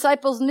 The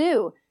disciples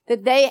knew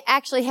that they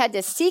actually had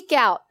to seek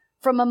out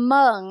from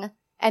among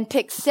and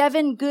pick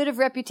 7 good of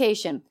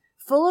reputation,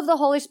 full of the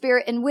Holy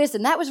Spirit and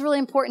wisdom. That was really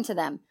important to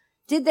them.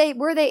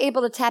 Were they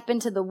able to tap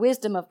into the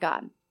wisdom of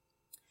God?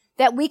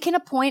 That we can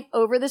appoint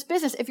over this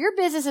business. If your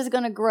business is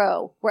going to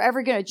grow, wherever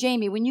you're going to,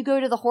 Jamie, when you go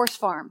to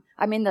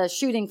the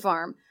shooting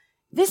farm,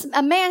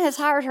 a man has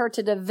hired her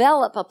to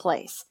develop a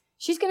place.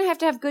 She's going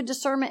to have good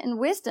discernment and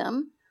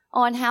wisdom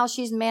on how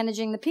she's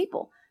managing the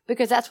people,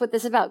 because that's what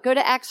this is about. Go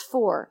to Acts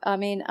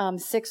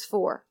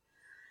 6:4.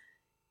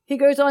 He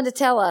goes on to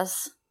tell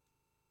us,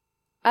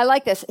 I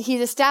like this.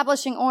 He's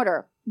establishing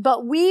order,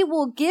 but we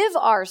will give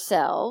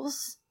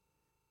ourselves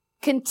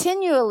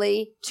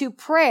continually to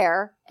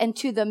prayer and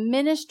to the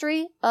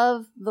ministry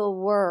of the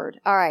word.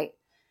 All right.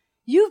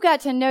 You've got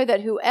to know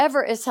that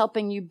whoever is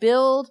helping you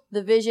build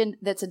the vision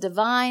that's a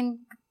divine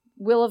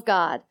will of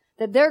God,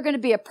 that they're going to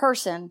be a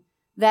person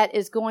that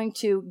is going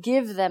to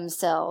give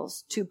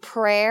themselves to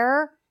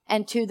prayer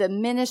and to the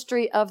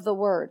ministry of the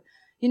word.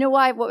 You know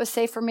why? What was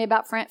safe for me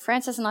about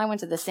Frances and I went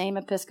to the same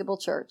Episcopal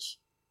church.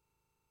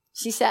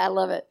 She sat, I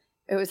love it.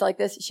 It was like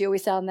this. She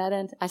always sat on that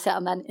end. I sat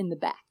on that in the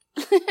back.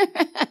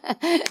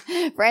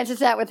 Frances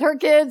sat with her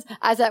kids.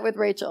 I sat with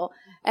Rachel.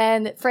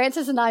 And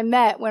Frances and I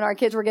met when our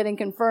kids were getting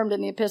confirmed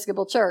in the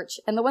Episcopal Church.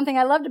 And the one thing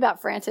I loved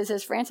about Frances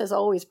is Frances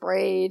always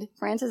prayed.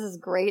 Frances is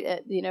great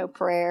at,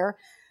 prayer.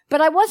 But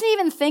I wasn't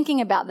even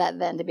thinking about that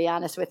then, to be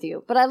honest with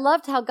you. But I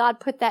loved how God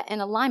put that in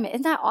alignment.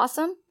 Isn't that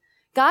awesome?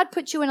 God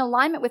puts you in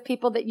alignment with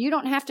people that you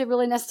don't have to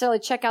really necessarily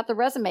check out the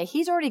resume.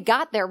 He's already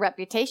got their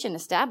reputation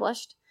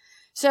established.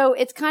 So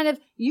it's kind of,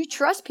 you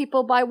trust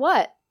people by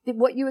what?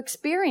 What you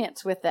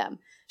experience with them.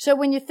 So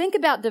when you think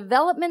about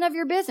development of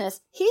your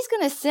business, he's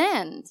going to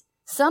send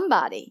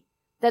somebody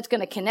that's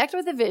going to connect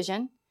with a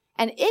vision.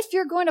 And if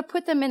you're going to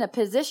put them in a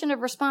position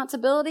of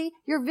responsibility,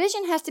 your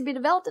vision has to be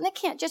developed, and it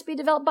can't just be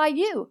developed by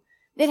you.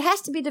 It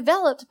has to be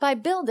developed by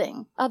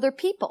building other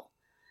people.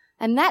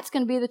 And that's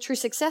going to be the true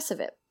success of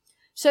it.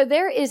 So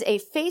there is a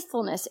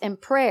faithfulness in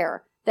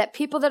prayer that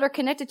people that are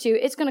connected to,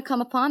 it's going to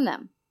come upon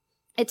them.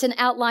 It's an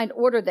outlined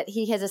order that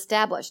he has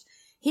established.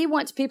 He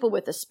wants people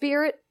with the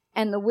spirit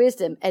and the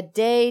wisdom, a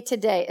day to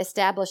day,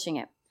 establishing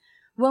it.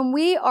 When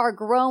we are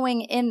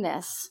growing in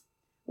this,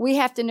 we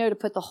have to know to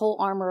put the whole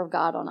armor of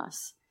God on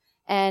us.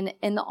 And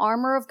in the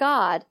armor of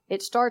God,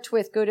 it starts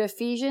with, go to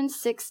Ephesians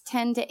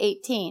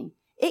 6:10-18.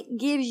 It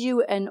gives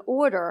you an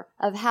order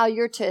of how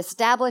you're to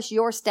establish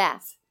your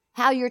staff,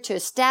 how you're to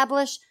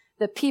establish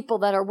the people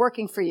that are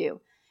working for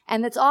you.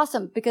 And it's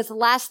awesome because the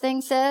last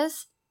thing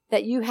says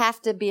that you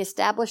have to be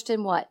established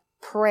in what?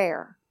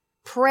 Prayer.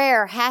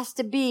 Prayer has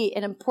to be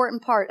an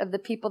important part of the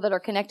people that are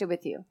connected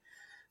with you.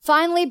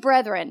 Finally,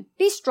 brethren,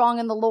 be strong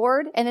in the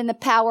Lord and in the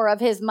power of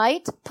his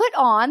might. Put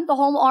on the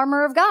whole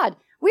armor of God.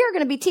 We are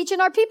going to be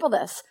teaching our people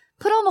this.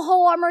 Put on the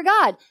whole armor of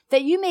God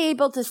that you may be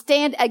able to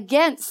stand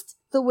against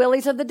the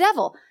willies of the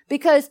devil.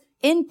 Because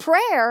in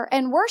prayer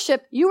and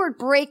worship, you are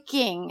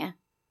breaking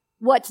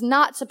what's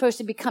not supposed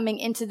to be coming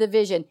into the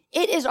vision.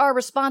 It is our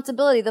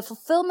responsibility. The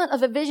fulfillment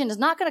of a vision is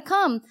not going to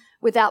come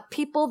without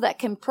people that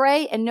can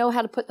pray and know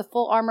how to put the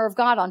full armor of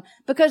God on.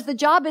 Because the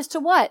job is to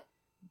what?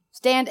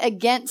 Stand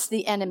against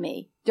the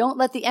enemy. Don't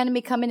let the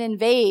enemy come and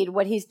invade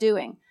what he's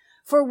doing.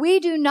 For we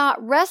do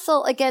not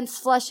wrestle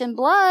against flesh and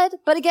blood,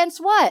 but against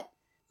what?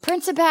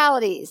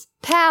 Principalities,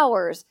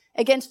 powers,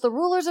 against the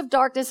rulers of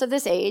darkness of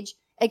this age,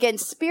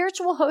 against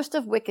spiritual hosts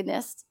of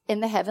wickedness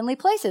in the heavenly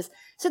places.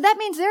 So that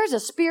means there's a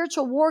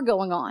spiritual war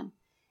going on.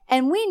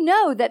 And we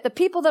know that the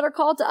people that are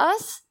called to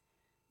us,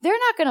 they're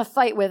not going to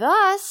fight with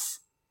us.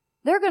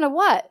 They're going to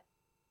what?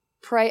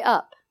 Pray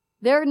up.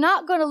 They're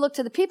not going to look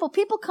to the people.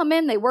 People come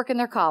in, they work in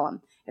their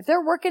column. If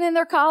they're working in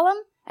their column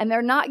and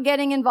they're not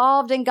getting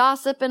involved in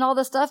gossip and all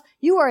this stuff,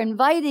 you are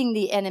inviting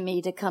the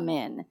enemy to come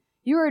in.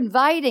 You're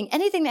inviting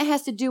anything that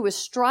has to do with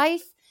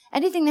strife,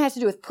 anything that has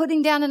to do with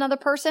putting down another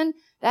person.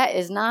 That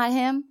is not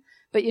him.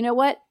 But you know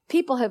what?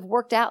 People have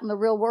worked out in the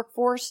real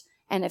workforce.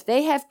 And if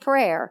they have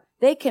prayer,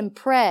 they can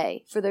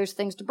pray for those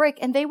things to break,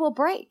 and they will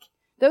break.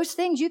 Those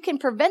things, you can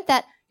prevent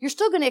that. You're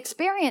still going to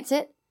experience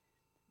it.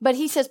 But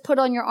he says, put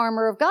on your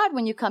armor of God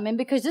when you come in,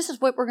 because this is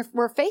what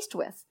we're faced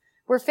with.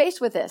 We're faced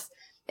with this.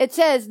 It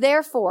says,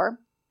 therefore,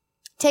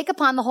 take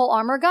upon the whole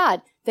armor of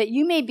God, that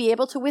you may be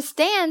able to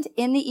withstand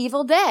in the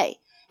evil day.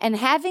 And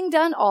having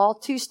done all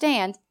to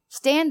stand,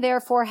 stand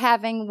therefore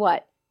having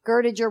what?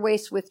 Girded your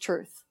waist with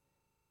truth.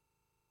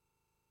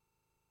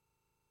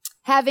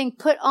 Having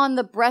put on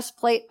the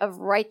breastplate of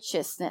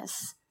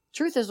righteousness.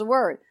 Truth is the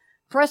word.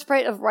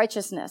 Breastplate of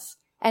righteousness.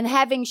 And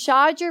having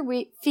shod your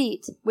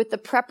feet with the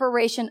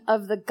preparation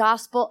of the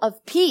gospel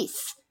of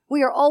peace.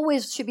 We are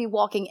always should be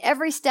walking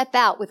every step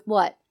out with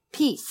what?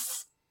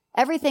 Peace.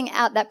 Everything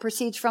out that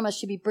proceeds from us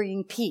should be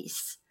bringing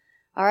peace.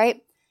 All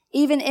right?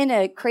 Even in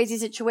a crazy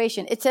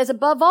situation. It says,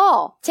 above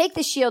all, take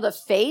the shield of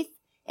faith,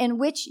 in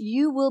which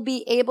you will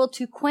be able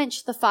to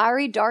quench the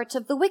fiery darts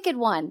of the wicked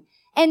one.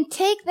 And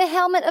take the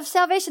helmet of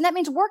salvation. That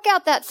means work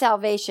out that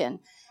salvation.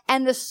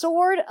 And the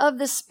sword of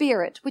the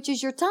Spirit, which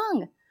is your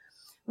tongue,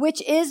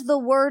 which is the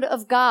word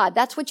of God.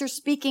 That's what you're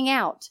speaking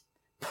out.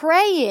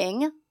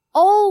 Praying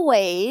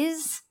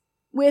always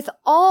with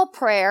all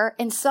prayer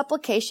and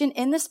supplication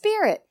in the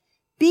Spirit.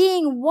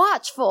 Being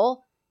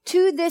watchful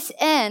to this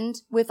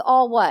end with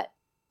all what?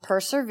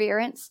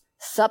 Perseverance,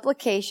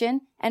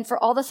 supplication, and for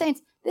all the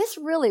saints. This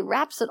really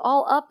wraps it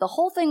all up. The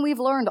whole thing we've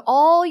learned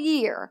all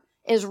year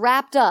is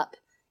wrapped up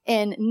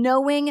in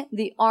knowing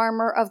the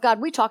armor of God.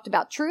 We talked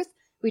about truth.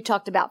 We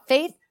talked about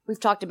faith. We've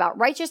talked about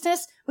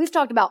righteousness. We've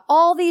talked about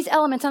all these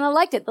elements, and I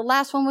liked it. The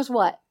last one was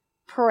what?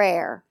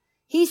 Prayer.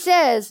 He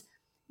says,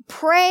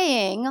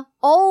 praying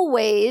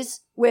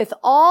always with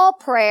all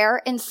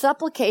prayer and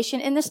supplication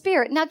in the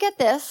Spirit. Now get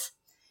this.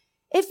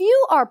 If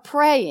you are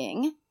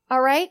praying,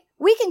 all right,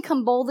 we can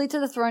come boldly to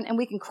the throne and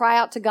we can cry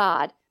out to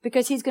God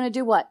because he's going to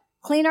do what?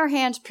 Clean our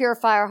hands,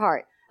 purify our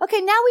heart.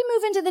 Okay, now we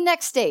move into the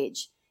next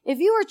stage. If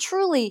you are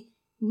truly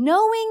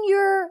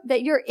knowing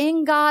that you are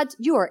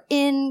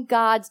in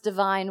God's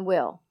divine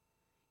will.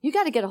 You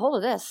got to get a hold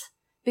of this.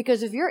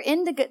 Because if you're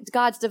in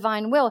God's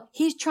divine will,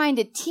 he's trying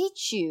to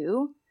teach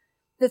you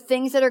the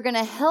things that are going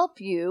to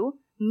help you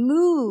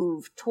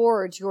move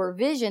towards your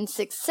vision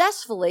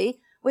successfully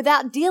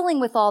without dealing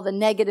with all the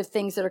negative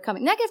things that are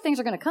coming. Negative things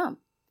are going to come.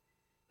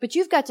 But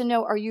you've got to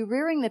know, are you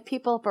rearing the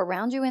people up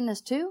around you in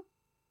this too?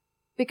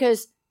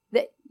 Because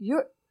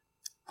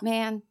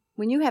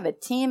when you have a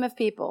team of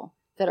people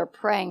that are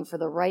praying for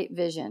the right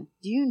vision,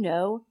 do you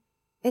know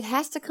it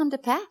has to come to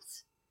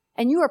pass?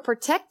 And you are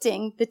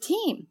protecting the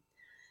team.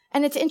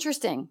 And it's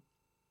interesting,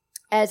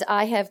 as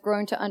I have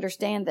grown to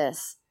understand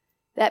this,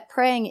 that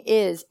praying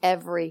is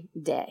every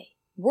day.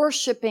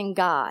 Worshiping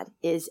God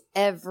is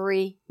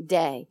every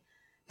day.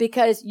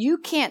 Because you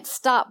can't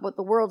stop what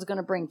the world's going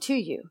to bring to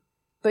you.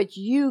 But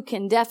you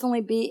can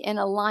definitely be in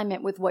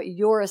alignment with what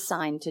you're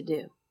assigned to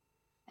do.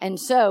 And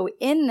so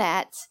in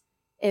that,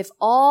 if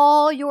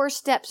all your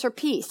steps are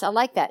peace, I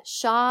like that,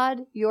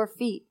 shod your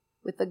feet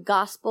with the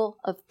gospel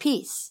of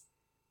peace.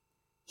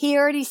 He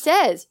already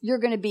says you're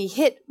going to be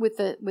hit with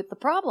the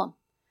problem.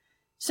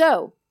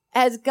 So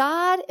as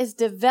God is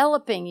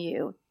developing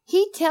you,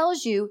 he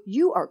tells you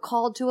you are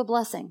called to a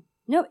blessing.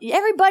 No,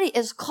 everybody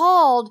is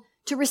called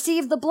to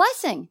receive the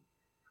blessing.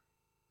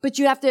 But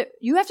you have to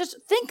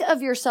think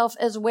of yourself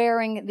as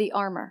wearing the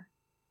armor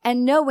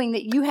and knowing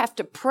that you have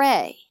to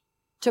pray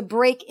to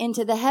break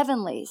into the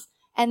heavenlies.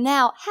 And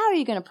now, how are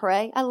you going to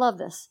pray? I love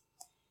this.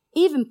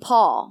 Even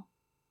Paul,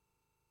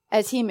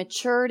 as he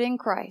matured in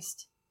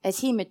Christ, as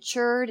he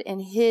matured in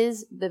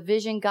the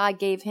vision God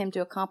gave him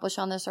to accomplish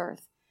on this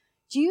earth.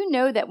 Do you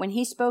know that when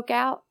he spoke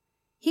out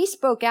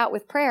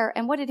with prayer.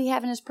 And what did he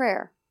have in his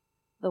prayer?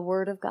 The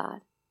word of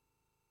God.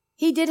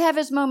 He did have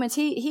his moments.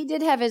 He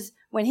did have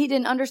when he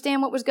didn't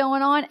understand what was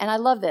going on. And I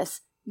love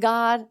this.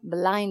 God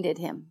blinded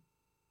him.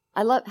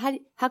 How can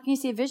you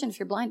see a vision if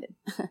you're blinded?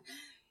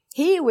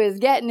 He was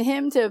getting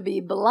him to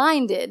be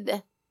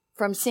blinded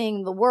from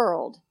seeing the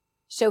world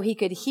so he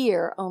could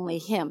hear only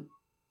him.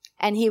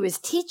 And he was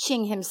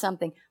teaching him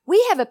something.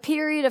 We have a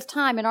period of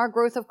time in our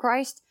growth of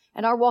Christ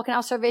and our walk in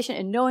our salvation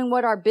and knowing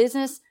what our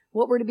business,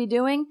 what we're to be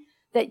doing,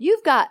 that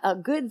you've got a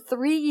good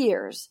 3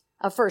 years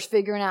of first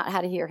figuring out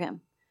how to hear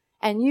him.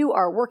 And you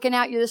are working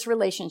out this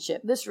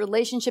relationship. This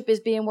relationship is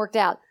being worked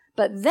out.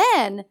 But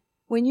then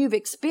when you've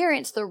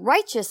experienced the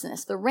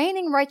righteousness, the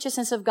reigning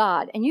righteousness of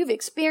God, and you've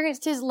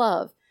experienced his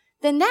love,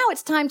 then now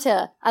it's time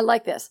to, I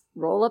like this,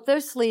 roll up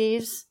those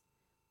sleeves.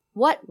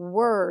 What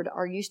word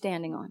are you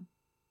standing on?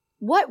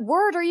 What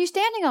word are you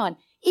standing on?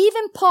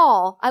 Even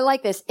Paul, I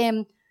like this,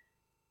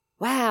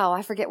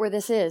 I forget where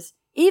this is.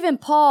 Even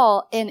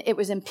Paul, it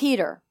was in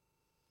Peter.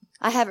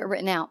 I have it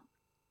written out.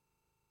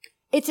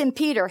 It's in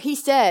Peter. He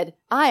said,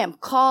 I am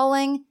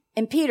calling,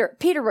 and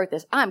Peter wrote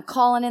this, I'm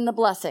calling in the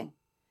blessing.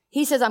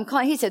 He says,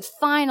 he says,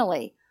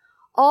 finally,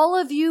 all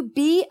of you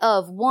be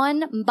of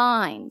one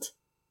mind,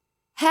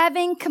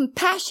 having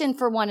compassion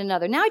for one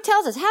another. Now he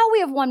tells us, how are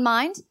we of one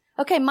mind?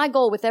 Okay, my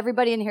goal with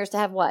everybody in here is to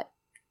have what?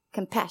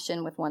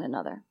 Compassion with one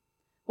another.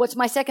 What's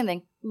my second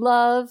thing?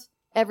 Love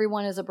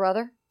everyone as a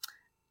brother.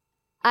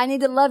 I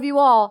need to love you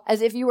all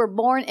as if you were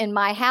born in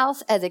my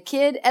house, as a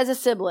kid, as a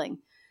sibling.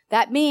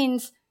 That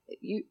means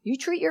you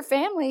treat your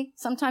family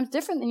sometimes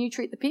different than you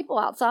treat the people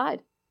outside.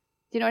 Do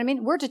you know what I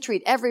mean? We're to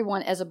treat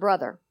everyone as a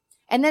brother.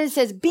 And then it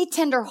says, be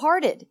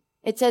tenderhearted.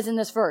 It says in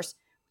this verse,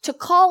 to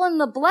call in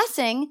the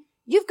blessing,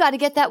 you've got to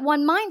get that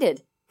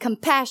one-minded.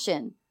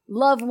 Compassion.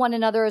 Love one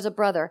another as a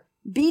brother.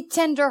 Be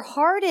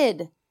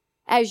tenderhearted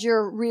as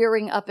you're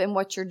rearing up in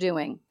what you're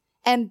doing.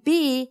 And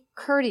be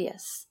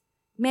courteous.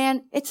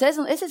 Man,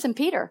 this is in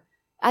Peter.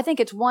 I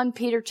think it's 1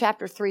 Peter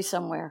chapter 3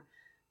 somewhere.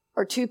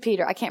 Or 2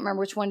 Peter. I can't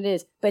remember which one it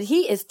is. But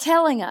he is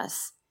telling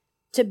us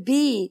to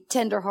be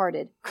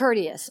tenderhearted,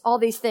 courteous, all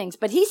these things.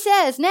 But he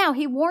says now,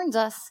 he warns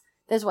us.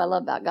 That's what I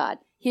love about God.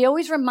 He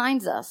always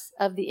reminds us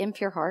of the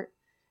impure heart.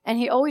 And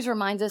he always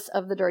reminds us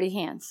of the dirty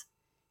hands.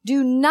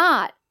 Do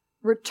not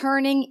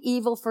returning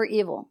evil for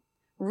evil.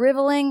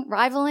 Reveling for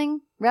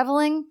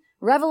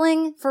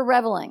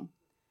reveling.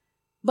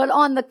 But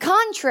on the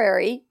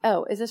contrary,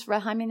 is this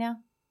behind me now?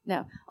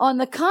 No. On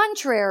the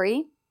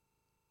contrary,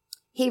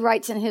 he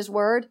writes in his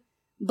word,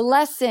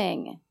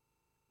 blessing,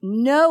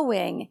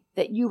 knowing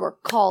that you were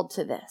called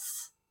to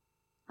this.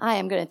 I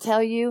am going to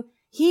tell you,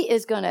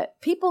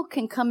 people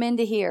can come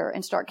into here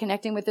and start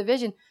connecting with the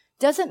vision.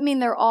 Doesn't mean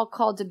they're all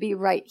called to be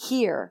right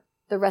here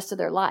the rest of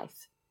their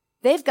life.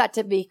 They've got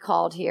to be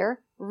called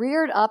here,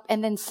 reared up,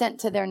 and then sent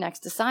to their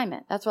next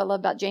assignment. That's what I love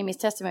about Jamie's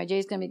testimony.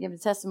 Jamie's going to be giving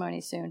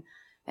testimony soon,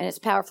 and it's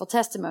powerful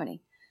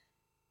testimony.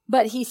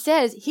 But he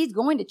says he's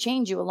going to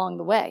change you along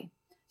the way.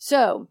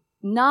 So,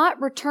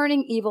 not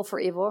returning evil for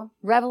evil,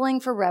 reveling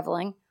for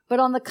reveling, but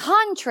on the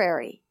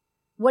contrary,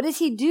 what does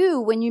he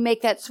do when you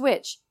make that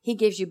switch? He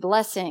gives you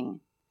blessing,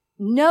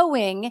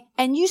 knowing,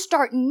 and you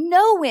start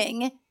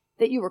knowing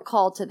that you were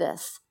called to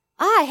this.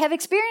 I have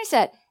experienced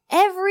that.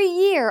 Every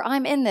year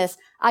I'm in this,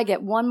 I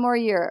get one more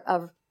year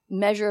of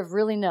measure of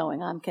really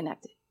knowing I'm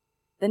connected.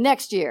 The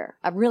next year,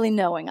 I'm really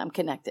knowing I'm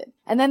connected.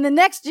 And then the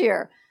next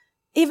year,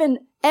 even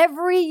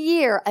every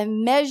year, a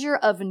measure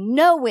of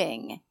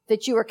knowing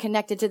that you are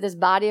connected to this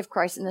body of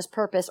Christ and this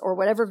purpose or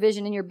whatever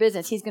vision in your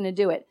business, he's going to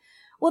do it.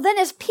 Well, then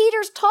as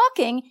Peter's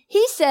talking,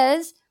 he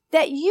says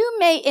that you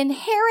may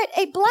inherit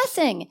a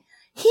blessing.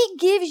 He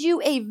gives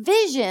you a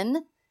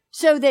vision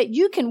so that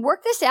you can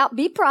work this out,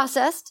 be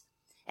processed,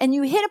 and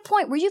you hit a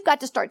point where you've got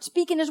to start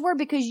speaking his word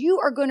because you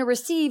are going to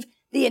receive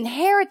the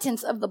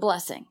inheritance of the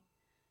blessing.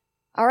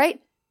 All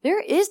right?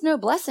 There is no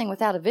blessing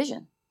without a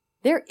vision.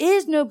 There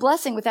is no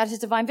blessing without his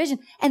divine vision.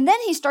 And then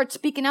he starts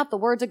speaking out the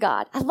words of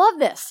God. I love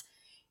this.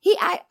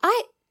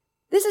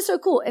 This is so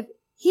cool. If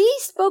he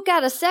spoke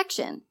out a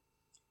section,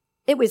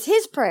 it was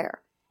his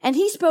prayer. And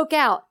he spoke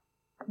out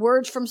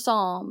words from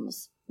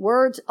Psalms,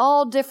 words,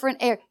 all different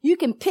air. You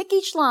can pick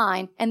each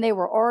line, and they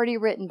were already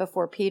written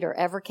before Peter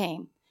ever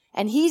came.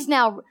 And he's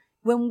now,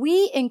 when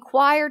we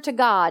inquire to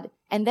God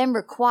and then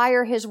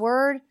require his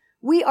word,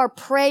 we are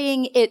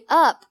praying it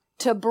up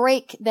to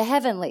break the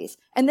heavenlies.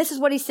 And this is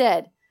what he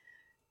said.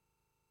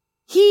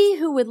 He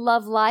who would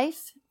love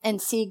life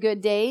and see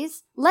good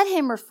days, let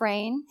him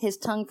refrain his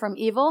tongue from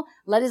evil.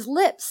 Let his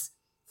lips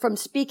from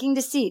speaking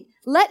deceit.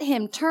 Let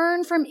him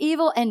turn from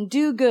evil and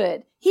do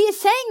good. He is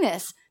saying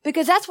this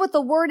because that's what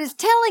the word is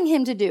telling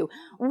him to do.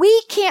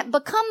 We can't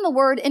become the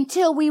word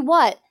until we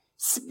what?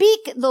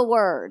 Speak the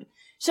word.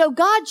 So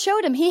God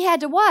showed him he had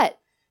to what?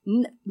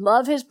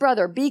 Love his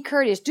brother, be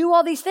courteous, do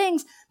all these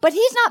things. But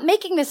he's not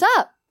making this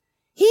up.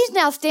 He's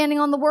now standing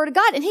on the word of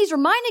God and he's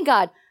reminding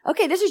God,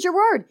 okay, this is your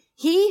word.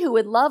 He who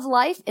would love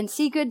life and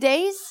see good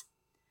days,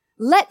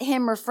 let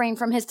him refrain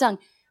from his tongue.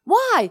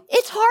 Why?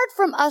 It's hard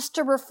from us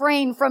to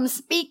refrain from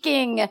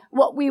speaking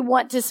what we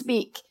want to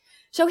speak.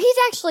 So he's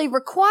actually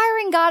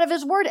requiring God of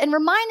his word and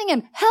reminding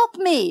him, help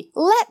me,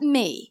 let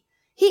me.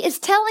 He is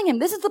telling him,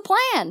 this is the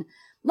plan.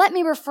 Let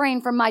me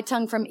refrain from my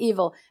tongue from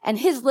evil and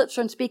his lips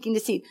from speaking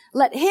deceit.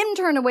 Let him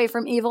turn away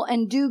from evil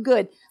and do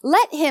good.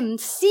 Let him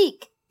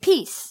seek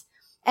peace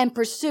and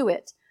pursue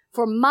it.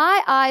 For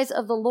my eyes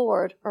of the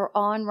Lord are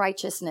on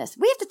righteousness.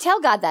 We have to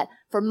tell God that.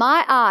 For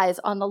my eyes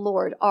on the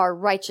Lord are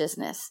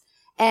righteousness.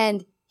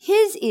 And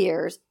his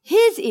ears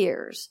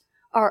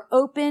are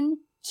open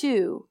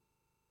to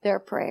their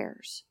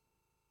prayers.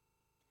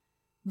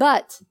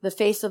 But the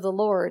face of the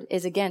Lord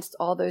is against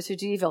all those who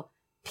do evil.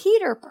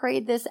 Peter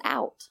prayed this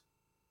out,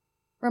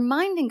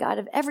 reminding God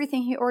of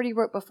everything he already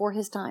wrote before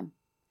his time.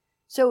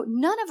 So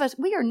none of us,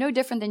 we are no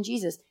different than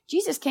Jesus.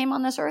 Jesus came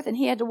on this earth and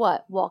he had to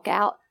what? Walk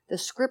out the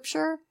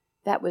scripture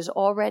that was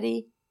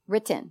already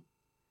written.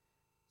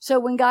 So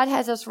when God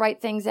has us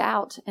write things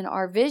out in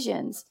our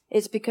visions,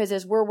 it's because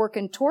as we're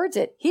working towards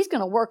it, he's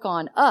going to work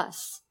on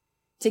us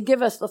to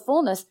give us the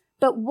fullness.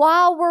 But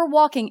while we're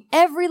walking,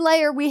 every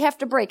layer we have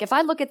to break. If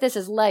I look at this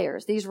as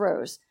layers, these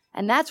rows,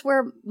 and that's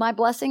where my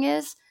blessing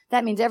is,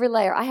 that means every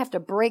layer I have to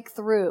break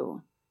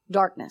through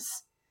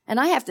darkness. And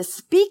I have to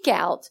speak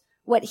out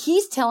what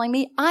he's telling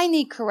me I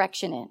need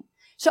correction in.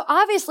 So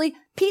obviously,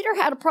 Peter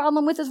had a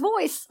problem with his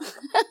voice.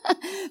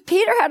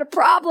 Peter had a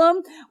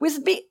problem with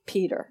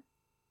Peter.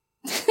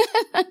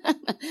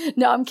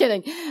 No, I'm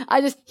kidding.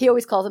 He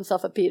always calls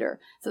himself a Peter.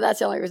 So that's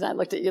the only reason I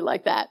looked at you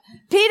like that.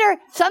 Peter,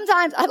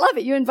 sometimes, I love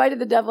it. You invited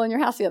the devil in your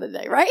house the other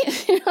day,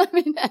 right? You know what I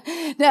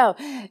mean? No,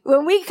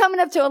 when we coming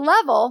up to a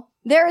level,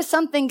 there is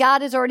something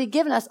God has already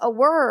given us, a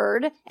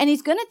word, and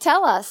he's going to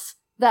tell us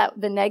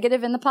that the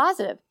negative and the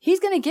positive. He's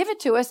going to give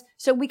it to us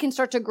so we can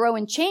start to grow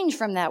and change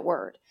from that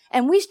word.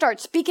 And we start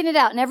speaking it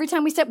out. And every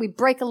time we step, we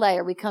break a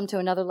layer. We come to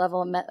another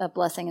level of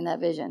blessing in that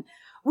vision.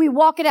 We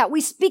walk it out. We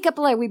speak up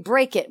a layer. We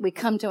break it. We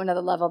come to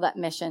another level of that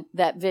mission,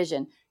 that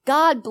vision.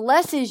 God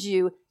blesses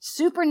you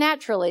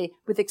supernaturally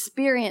with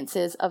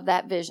experiences of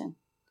that vision.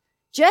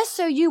 Just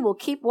so you will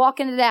keep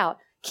walking it out.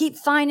 Keep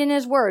finding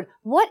his word.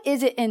 What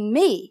is it in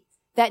me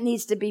that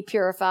needs to be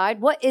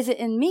purified? What is it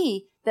in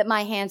me that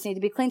my hands need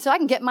to be clean so I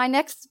can get my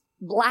next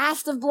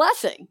blast of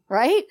blessing,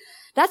 right?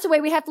 That's the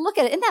way we have to look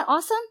at it. Isn't that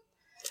awesome?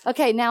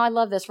 Okay, now I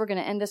love this. We're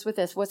going to end this with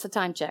this. What's the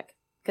time check?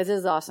 Because this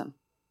is awesome.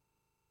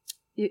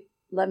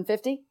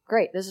 11:50?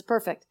 Great. This is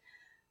perfect.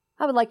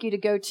 I would like you to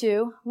go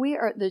to, we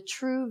are the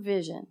true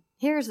vision.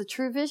 Here's the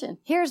true vision.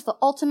 Here's the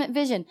ultimate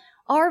vision.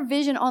 Our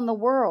vision on the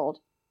world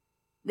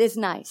is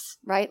nice,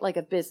 right? Like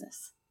a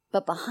business.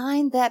 But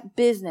behind that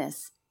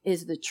business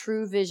is the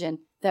true vision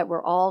that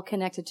we're all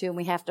connected to and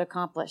we have to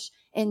accomplish.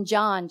 In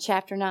John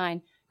chapter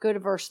 9, go to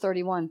verse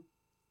 31.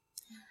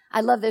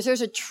 I love this.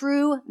 There's a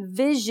true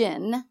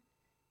vision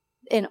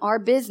in our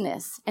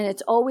business, and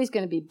it's always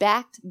going to be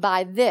backed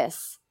by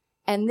this.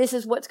 And this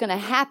is what's going to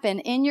happen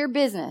in your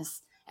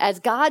business as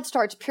God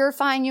starts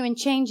purifying you and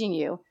changing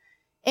you.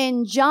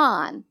 In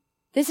John,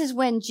 this is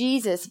when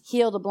Jesus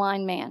healed a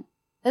blind man.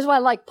 That's why I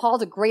like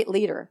Paul's a great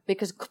leader,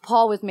 because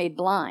Paul was made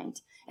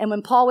blind. And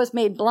when Paul was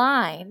made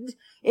blind,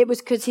 it was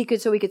because he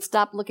could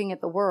stop looking at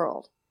the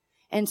world.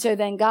 And so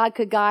then God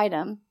could guide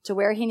him to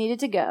where he needed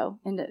to go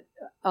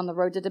on the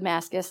road to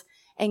Damascus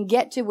and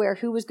get to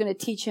who was going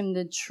to teach him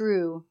the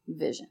true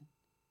vision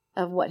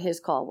of what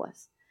his call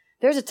was.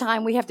 There's a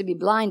time we have to be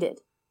blinded.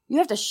 You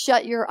have to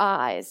shut your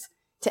eyes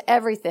to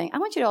everything. I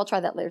want you to all try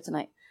that later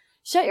tonight.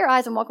 Shut your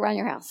eyes and walk around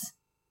your house.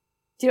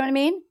 Do you know what I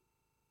mean?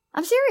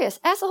 I'm serious.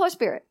 Ask the Holy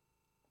Spirit.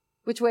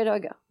 Which way do I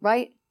go?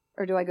 Right?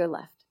 Or do I go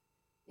left?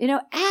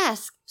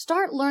 Ask.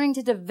 Start learning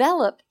to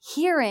develop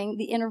hearing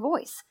the inner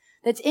voice.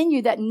 that's in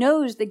you that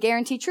knows the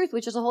guaranteed truth,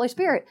 which is the Holy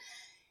Spirit.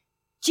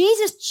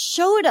 Jesus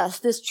showed us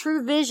this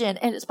true vision,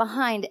 and it's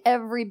behind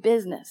every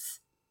business.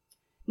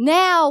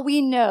 Now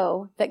we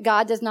know that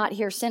God does not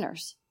hear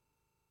sinners.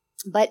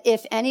 But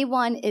if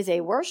anyone is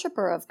a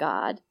worshiper of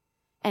God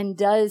and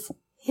does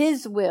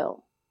his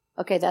will,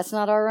 okay, that's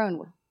not our own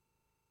will.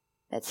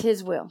 That's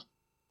his will.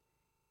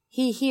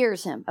 He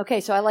hears him. Okay,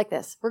 so I like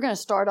this. We're going to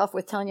start off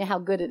with telling you how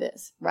good it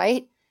is,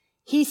 right?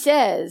 He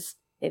says,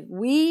 if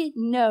we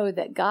know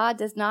that God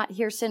does not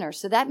hear sinners,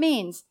 so that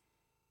means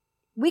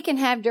we can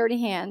have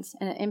dirty hands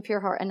and an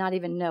impure heart and not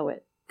even know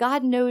it.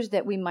 God knows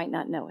that we might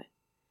not know it.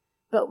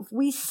 But if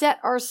we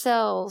set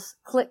ourselves,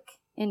 click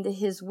into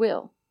his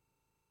will.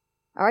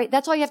 All right,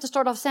 that's all you have to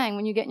start off saying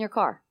when you get in your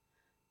car.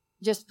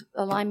 Just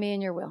align me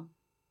in your will.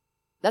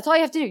 That's all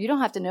you have to do. You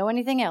don't have to know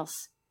anything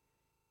else.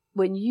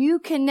 When you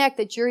connect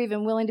that you're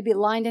even willing to be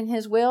aligned in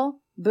his will,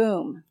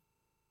 boom,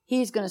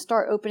 he's going to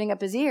start opening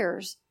up his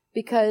ears,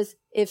 because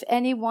if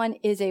anyone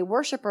is a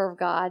worshiper of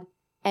God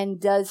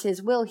and does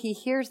his will, he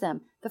hears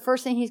them. The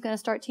first thing he's going to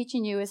start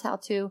teaching you is how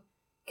to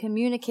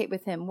communicate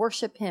with him,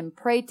 worship him,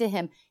 pray to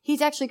him.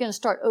 He's actually going to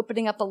start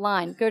opening up a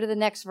line. Go to the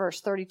next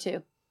verse,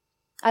 32.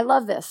 I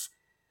love this.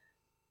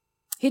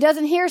 He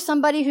doesn't hear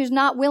somebody who's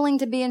not willing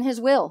to be in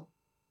his will.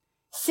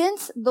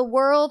 Since the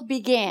world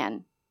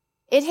began,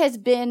 it has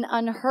been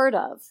unheard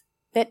of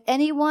that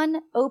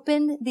anyone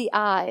opened the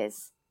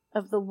eyes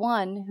of the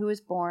one who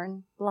was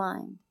born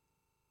blind.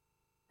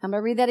 I'm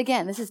going to read that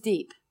again. This is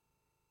deep.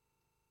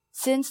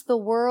 Since the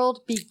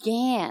world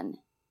began,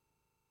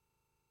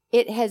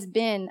 it has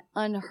been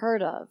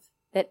unheard of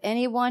that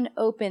anyone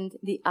opened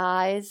the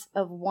eyes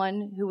of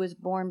one who was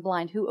born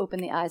blind. Who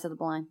opened the eyes of the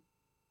blind?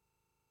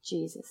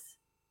 Jesus.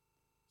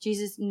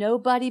 Jesus,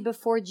 nobody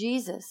before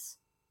Jesus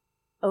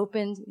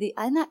opened the,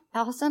 isn't that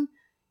awesome?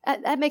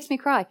 That makes me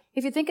cry.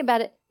 If you think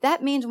about it,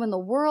 that means when the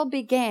world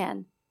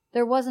began,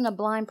 there wasn't a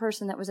blind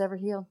person that was ever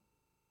healed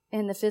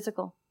in the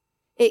physical.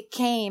 It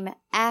came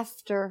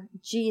after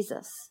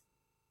Jesus.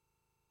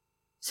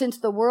 Since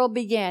the world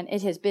began,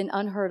 it has been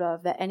unheard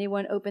of that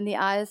anyone opened the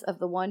eyes of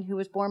the one who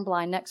was born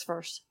blind. Next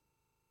verse.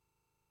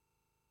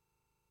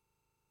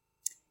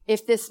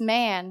 If this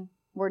man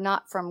were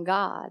not from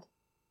God,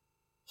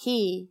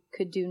 he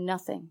could do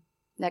nothing.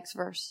 Next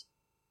verse.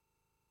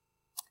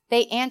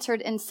 They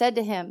answered and said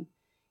to him,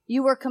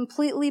 you were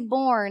completely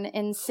born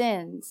in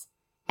sins,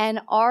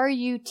 and are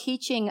you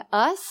teaching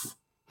us?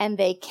 And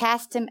they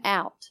cast him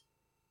out.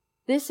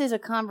 This is a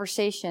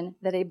conversation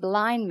that a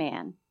blind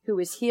man who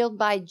was healed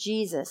by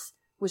Jesus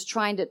was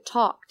trying to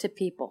talk to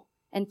people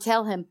and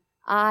tell him,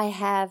 I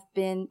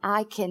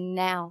can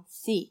now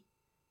see.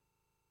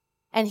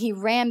 And he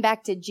ran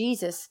back to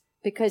Jesus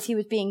because he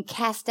was being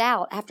cast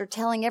out after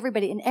telling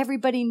everybody, and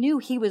everybody knew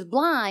he was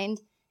blind,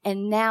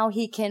 and now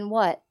he can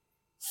what?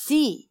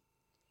 See.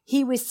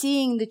 He was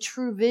seeing the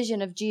true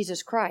vision of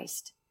Jesus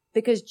Christ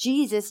because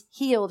Jesus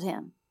healed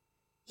him.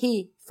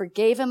 He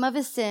forgave him of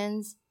his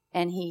sins,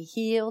 and he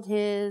healed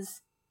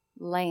his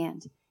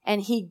land.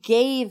 And he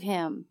gave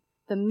him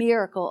the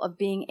miracle of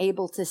being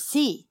able to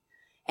see.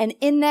 And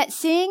in that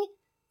seeing,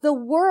 the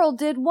world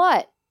did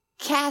what?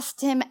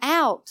 Cast him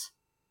out.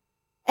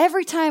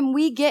 Every time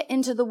we get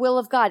into the will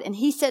of God and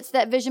he sets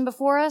that vision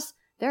before us,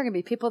 there are going to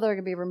be people that are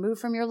going to be removed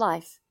from your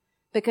life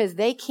because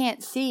they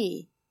can't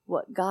see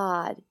what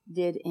God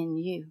did in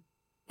you.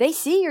 They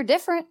see you're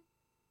different,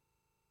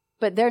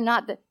 but they're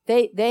not.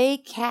 They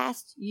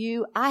cast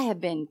you. I have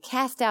been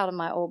cast out of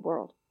my old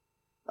world.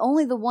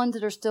 Only the ones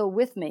that are still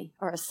with me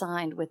are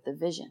assigned with the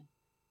vision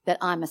that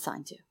I'm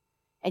assigned to.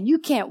 And you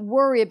can't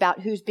worry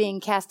about who's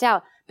being cast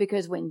out,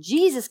 because when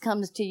Jesus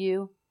comes to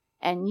you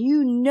and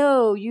you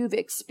know you've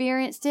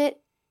experienced it,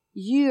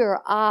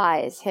 your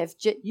eyes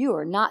you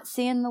are not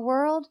seeing the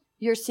world.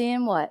 You're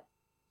seeing what?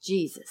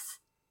 Jesus.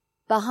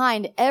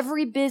 Behind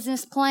every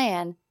business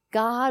plan,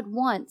 God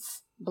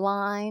wants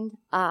blind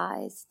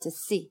eyes to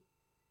see.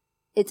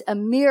 It's a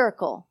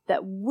miracle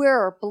that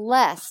we're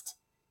blessed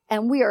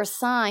and we are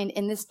assigned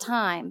in this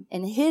time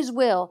in his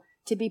will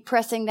to be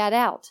pressing that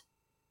out.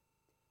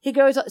 He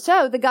goes,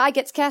 so the guy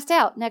gets cast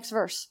out. Next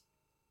verse.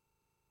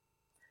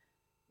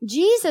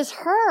 Jesus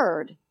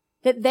heard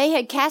that they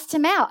had cast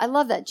him out. I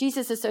love that.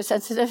 Jesus is so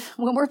sensitive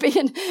when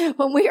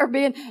we are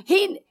being,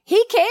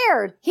 he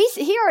cared.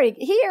 He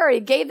already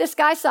gave this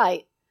guy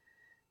sight.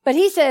 But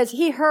he says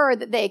he heard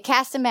that they had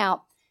cast him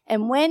out.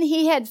 And when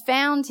he had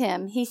found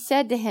him, he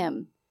said to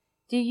him,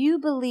 do you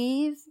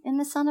believe in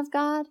the Son of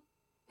God?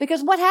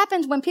 Because what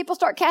happens when people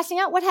start casting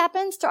out? What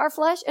happens to our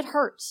flesh? It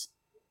hurts.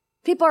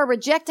 People are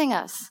rejecting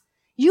us.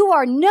 You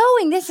are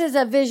knowing this is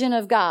a vision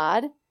of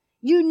God.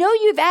 You know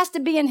you've asked to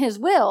be in his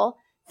will.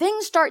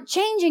 Things start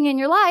changing in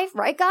your life,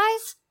 right,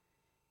 guys?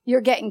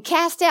 You're getting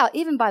cast out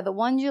even by the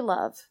ones you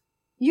love.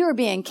 You're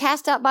being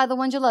cast out by the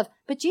ones you love.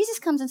 But Jesus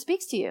comes and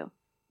speaks to you.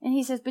 And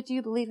he says, but do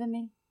you believe in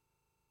me?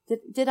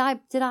 Did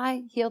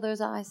I heal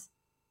those eyes?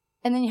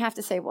 And then you have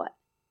to say what?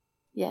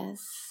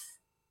 Yes.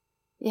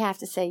 You have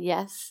to say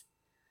yes.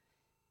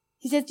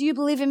 He says, do you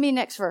believe in me?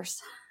 Next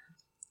verse.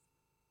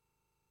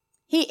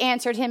 He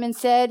answered him and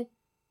said,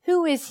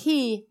 Who is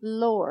he,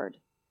 Lord,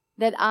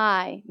 that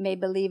I may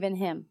believe in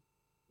him?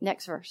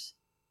 Next verse.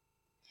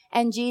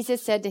 And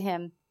Jesus said to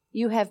him,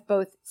 you have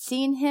both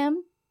seen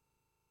him,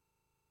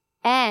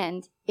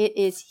 and it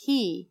is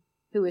he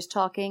who is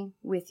talking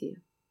with you.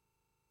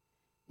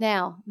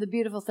 Now, the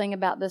beautiful thing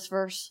about this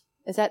verse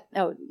is that,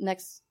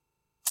 next.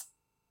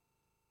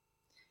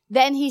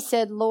 Then he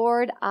said,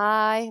 Lord,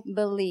 I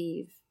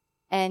believe.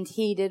 And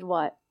he did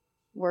what?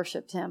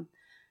 Worshipped him.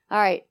 All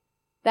right.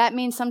 That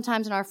means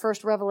sometimes in our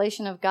first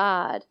revelation of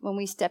God, when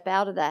we step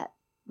out of that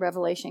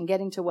revelation,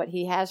 getting to what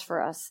he has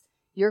for us,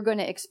 you're going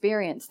to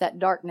experience that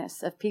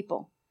darkness of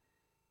people.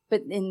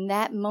 But in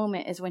that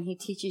moment is when he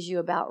teaches you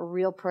about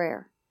real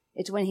prayer.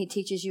 It's when he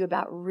teaches you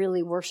about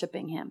really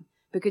worshiping him.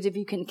 Because if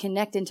you can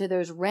connect into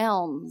those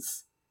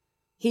realms,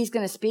 he's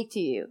going to speak to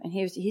you. And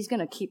he's going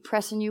to keep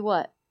pressing you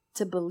what?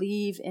 To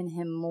believe in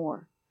him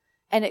more.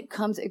 And it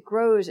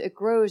grows.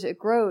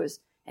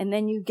 And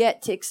then you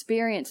get to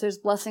experience those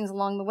blessings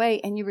along the way.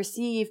 And you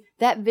receive,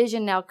 that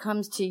vision now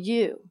comes to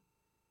you.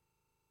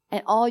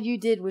 And all you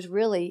did was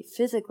really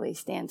physically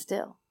stand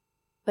still.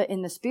 But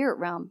in the spirit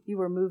realm, you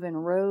were moving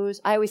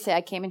rows. I always say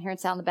I came in here and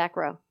sat on the back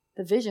row.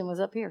 The vision was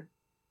up here.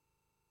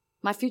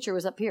 My future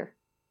was up here.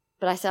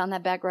 But I sat on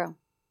that back row.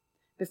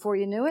 Before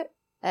you knew it,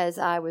 as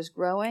I was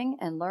growing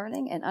and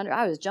learning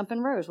I was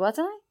jumping rows,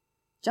 wasn't I?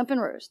 Jumping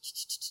rows.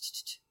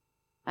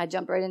 I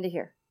jumped right into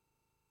here.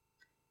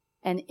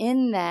 And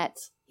in that,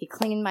 he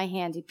cleaned my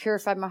hands. He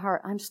purified my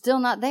heart. I'm still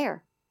not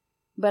there.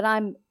 But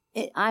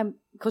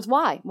because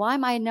why? Why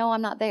am I know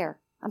I'm not there?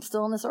 I'm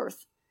still on this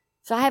earth.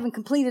 So I haven't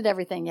completed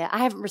everything yet. I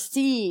haven't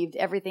received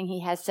everything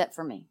he has set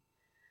for me.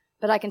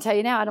 But I can tell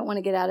you now, I don't want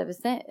to get out of his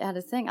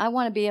thing. I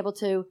want to be able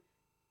to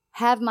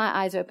have my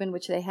eyes open,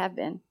 which they have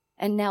been,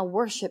 and now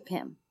worship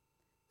him.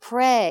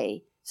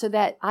 Pray so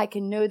that I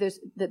can know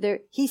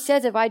he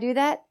says if I do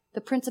that, the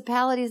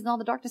principalities and all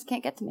the darkness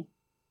can't get to me.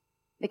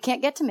 They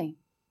can't get to me.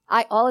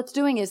 All it's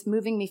doing is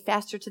moving me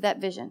faster to that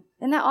vision.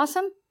 Isn't that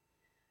awesome?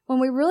 When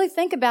we really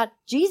think about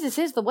Jesus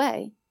is the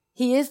way,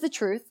 he is the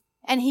truth,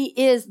 and he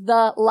is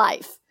the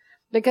life.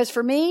 Because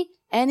for me,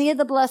 any of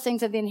the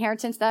blessings of the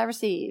inheritance that I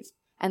receive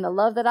and the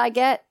love that I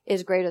get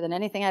is greater than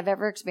anything I've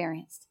ever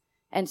experienced.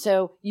 And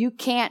so you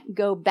can't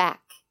go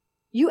back.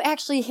 You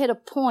actually hit a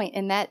point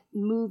in that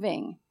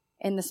moving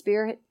in the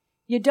spirit.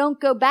 You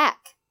don't go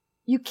back.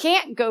 You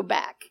can't go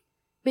back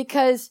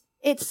because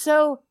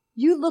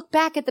you look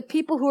back at the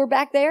people who are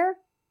back there.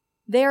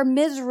 They're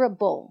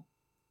miserable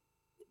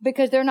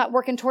because they're not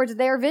working towards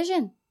their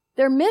vision.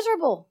 They're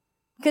miserable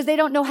because they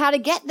don't know how to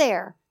get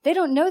there. They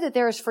don't know that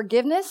there is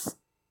forgiveness,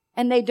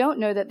 and they don't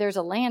know that there's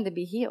a land to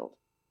be healed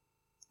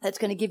that's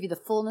going to give you the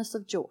fullness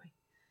of joy.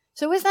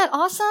 So isn't that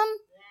awesome?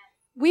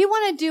 We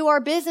want to do our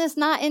business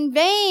not in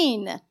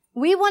vain.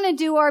 We want to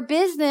do our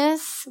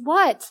business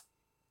what?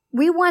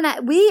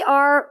 We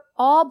are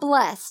all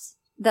blessed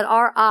that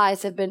our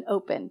eyes have been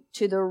opened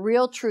to the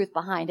real truth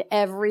behind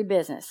every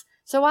business.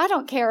 So I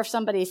don't care if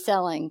somebody's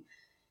selling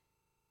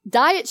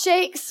diet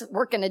shakes,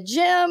 working a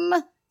gym,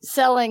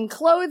 selling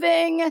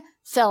clothing,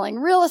 selling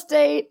real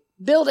estate,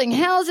 building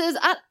houses.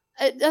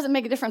 It doesn't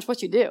make a difference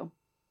what you do.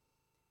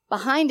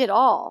 Behind it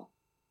all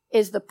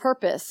is the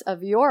purpose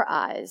of your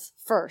eyes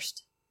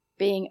first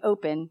being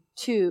open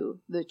to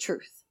the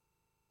truth.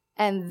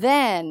 And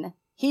then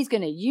he's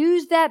going to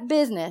use that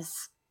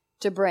business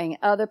to bring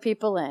other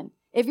people in.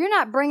 If you're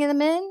not bringing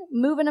them in,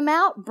 moving them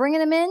out, bringing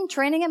them in,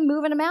 training them,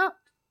 moving them out,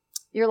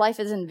 your life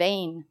is in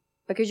vain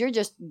because you're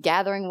just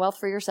gathering wealth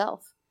for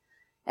yourself.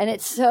 And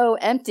it's so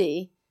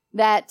empty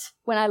that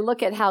when I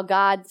look at how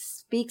God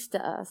speaks to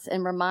us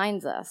and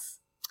reminds us,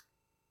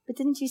 but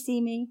didn't you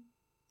see me?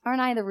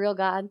 Aren't I the real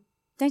God?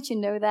 Don't you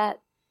know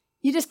that?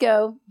 You just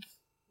go,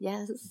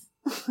 yes.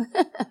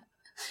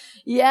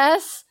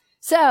 Yes.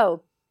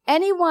 So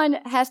anyone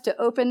has to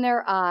open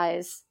their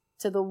eyes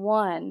to the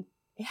one.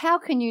 How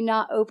can you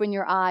not open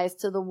your eyes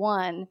to the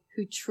one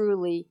who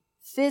truly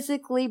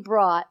physically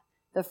brought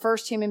the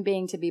first human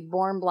being to be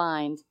born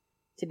blind,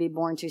 to be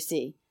born to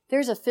see?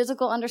 There's a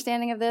physical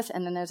understanding of this,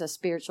 and then there's a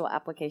spiritual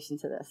application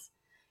to this.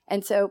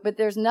 And so, but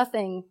there's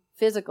nothing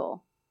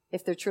physical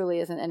if there truly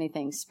isn't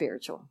anything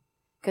spiritual.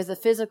 Because the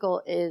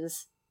physical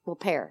will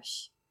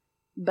perish,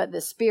 but the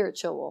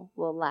spiritual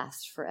will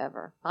last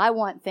forever. I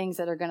want things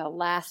that are going to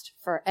last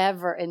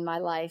forever in my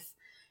life.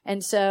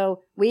 And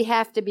so we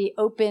have to be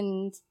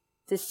open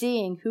to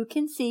seeing who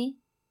can see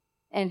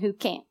and who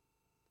can't.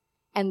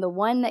 And the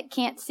one that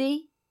can't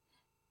see,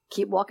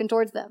 keep walking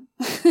towards them.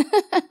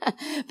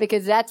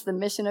 Because that's the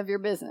mission of your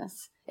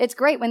business. It's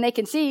great when they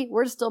can see,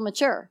 we're still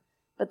mature.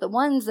 But the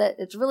ones that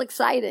it's real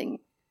exciting,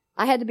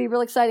 I had to be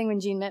real exciting when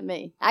Jean met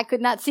me. I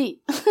could not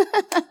see.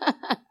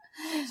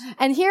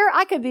 And here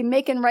I could be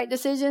making right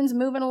decisions,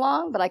 moving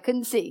along, but I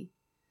couldn't see.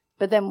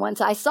 But then once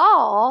I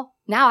saw,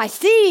 now I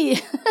see.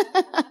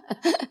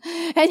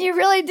 And you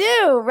really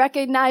do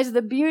recognize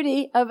the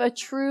beauty of a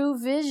true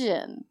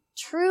vision.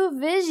 True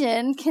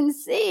vision can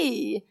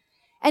see.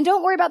 And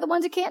don't worry about the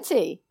ones who can't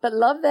see, but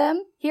love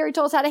them. Here he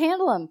told us how to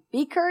handle them.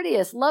 Be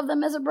courteous. Love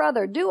them as a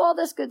brother. Do all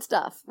this good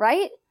stuff,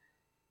 right?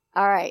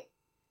 All right.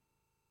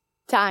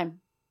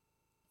 Time.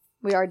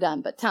 We are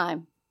done, but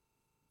time.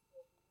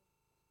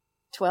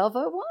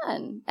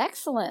 12:01.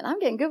 Excellent. I'm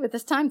getting good with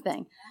this time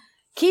thing.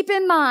 Keep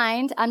in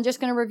mind, I'm just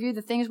going to review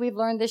the things we've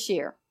learned this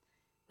year.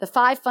 The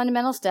 5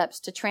 fundamental steps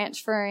to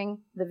transferring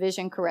the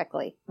vision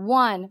correctly.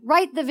 1,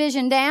 write the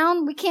vision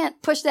down. We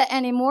can't push that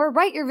anymore.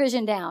 Write your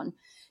vision down.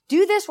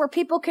 Do this where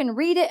people can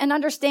read it and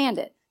understand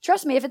it.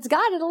 Trust me, if it's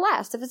God, it'll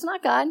last. If it's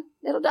not God,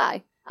 it'll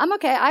die. I'm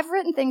okay. I've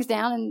written things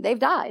down and they've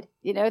died.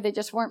 They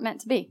just weren't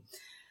meant to be.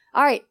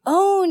 All right.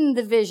 Own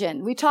the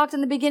vision. We talked in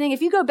the beginning.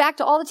 If you go back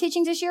to all the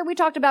teachings this year, we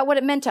talked about what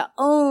it meant to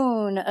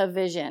own a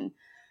vision.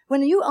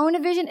 When you own a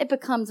vision, it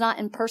becomes not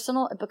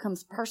impersonal. It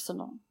becomes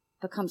personal.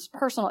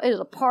 It is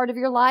a part of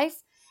your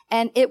life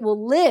and it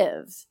will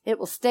live. It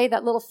will stay.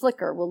 That little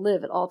flicker will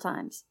live at all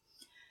times.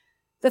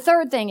 The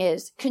third thing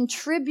is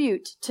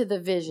contribute to the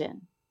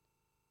vision.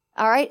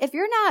 All right. If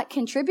you're not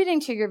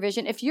contributing to your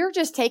vision, if you're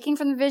just taking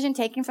from the vision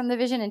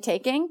and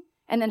taking,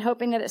 and then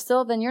hoping that it's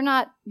still, then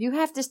you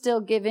have to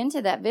still give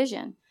into that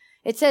vision.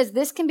 It says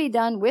this can be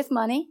done with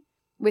money,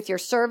 with your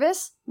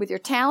service, with your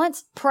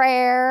talents,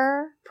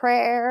 prayer,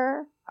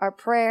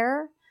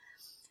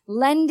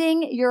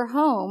 lending your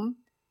home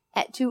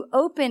to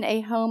open a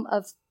home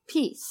of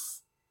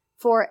peace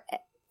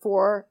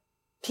for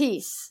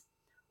peace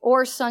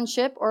or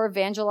sonship or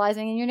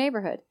evangelizing in your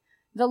neighborhood.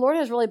 The Lord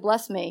has really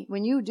blessed me.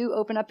 When you do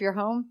open up your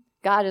home,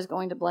 God is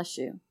going to bless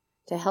you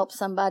to help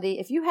somebody.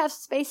 If you have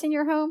space in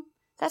your home,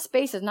 that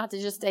space is not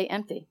to just stay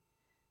empty.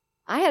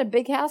 I had a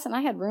big house and I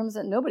had rooms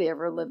that nobody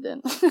ever lived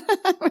in.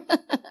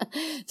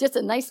 Just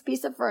a nice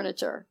piece of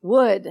furniture,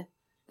 wood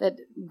that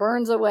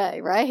burns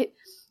away, right?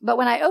 But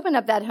when I opened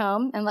up that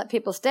home and let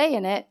people stay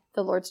in it,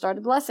 the Lord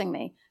started blessing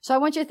me. So I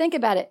want you to think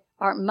about it.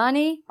 Our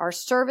money, our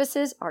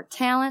services, our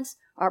talents,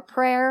 our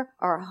prayer,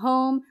 our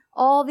home,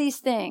 all these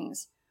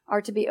things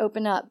are to be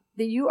opened up.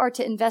 That you are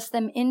to invest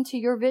them into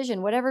your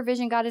vision, whatever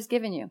vision God has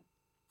given you.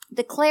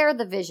 Declare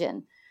the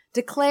vision.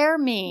 Declare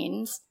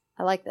means,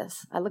 I like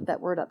this. I looked that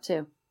word up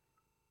too.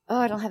 Oh,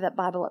 I don't have that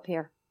Bible up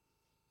here.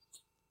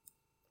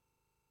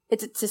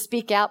 It's to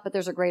speak out, but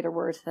there's a greater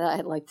word that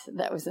I liked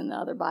that was in the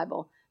other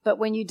Bible. But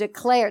when you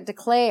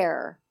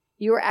declare,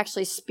 you are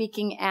actually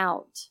speaking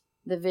out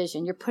the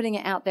vision. You're putting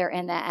it out there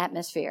in that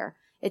atmosphere.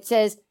 It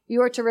says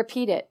you are to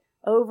repeat it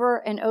over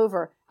and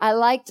over. I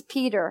liked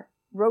Peter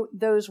wrote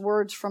those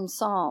words from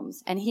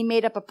Psalms, and he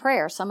made up a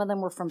prayer. Some of them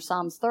were from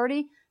Psalms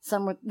 30.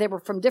 They were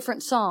from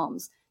different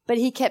Psalms. But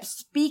he kept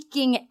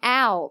speaking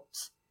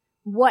out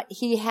what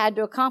he had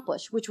to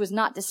accomplish, which was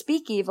not to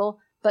speak evil,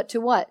 but to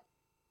what?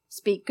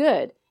 Speak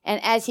good. And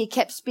as he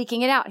kept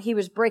speaking it out, he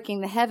was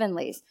breaking the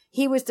heavenlies.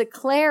 He was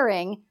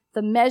declaring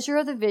the measure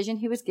of the vision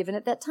he was given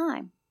at that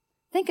time.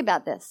 Think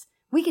about this.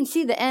 We can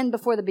see the end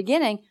before the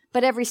beginning,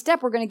 but every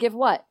step we're going to give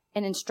what?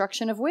 An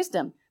instruction of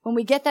wisdom. When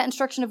we get that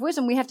instruction of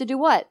wisdom, we have to do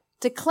what?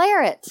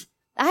 Declare it.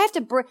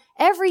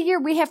 Every year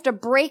we have to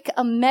break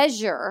a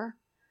measure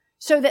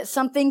so that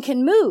something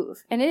can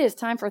move. And it is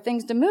time for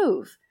things to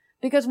move.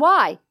 Because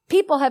why?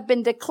 People have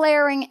been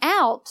declaring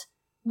out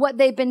what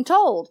they've been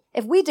told.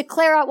 If we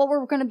declare out what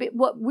we're going to be,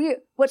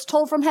 what's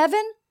told from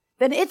heaven,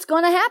 then it's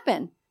going to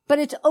happen. But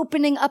it's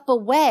opening up a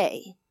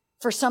way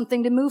for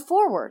something to move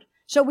forward.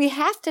 So we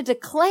have to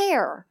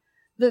declare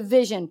the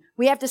vision.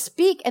 We have to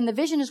speak, and the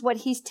vision is what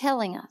he's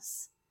telling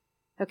us.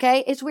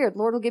 Okay? It's weird.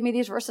 Lord will give me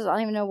these verses. I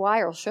don't even know why,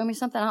 or he'll show me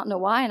something. I don't know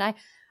why. And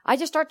I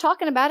just start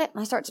talking about it,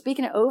 and I start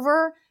speaking it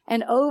over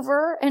and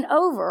over and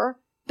over.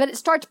 But it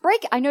starts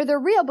breaking. I know they're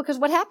real because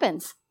what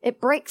happens?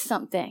 It breaks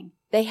something.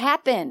 They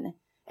happen.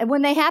 And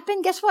when they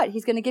happen, guess what?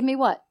 He's going to give me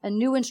what? A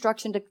new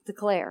instruction to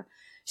declare.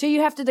 So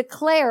you have to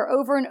declare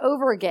over and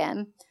over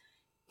again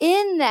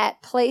in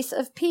that place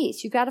of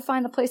peace. You've got to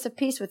find the place of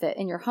peace with it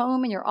in your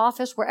home, in your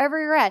office,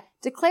 wherever you're at.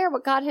 Declare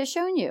what God has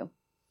shown you.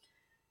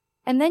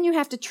 And then you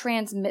have to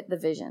transmit the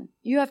vision.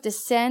 You have to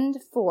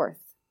send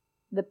forth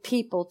the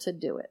people to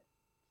do it.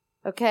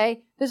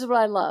 Okay? This is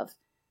what I love.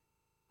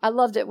 I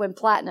loved it when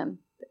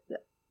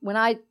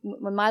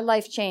when my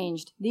life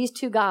changed, these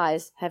two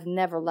guys have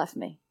never left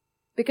me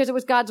because it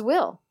was God's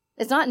will.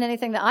 It's not in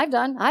anything that I've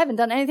done. I haven't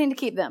done anything to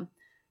keep them.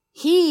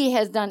 He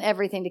has done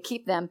everything to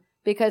keep them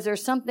because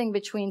there's something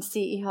between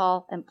CE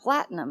Hall and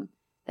Platinum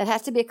that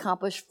has to be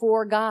accomplished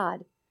for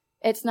God.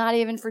 It's not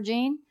even for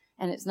Jean,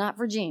 and it's not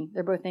for Jean.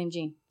 They're both named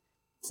Jean.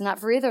 It's not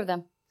for either of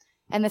them.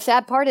 And the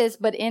sad part is,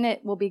 but in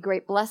it will be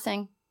great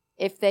blessing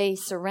if they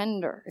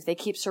surrender, if they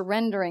keep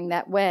surrendering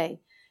that way.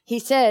 He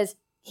says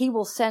he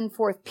will send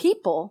forth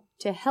people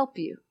to help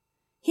you.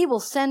 He will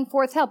send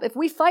forth help. If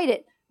we fight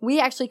it, we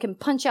actually can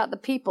punch out the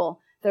people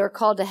that are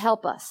called to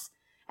help us.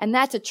 And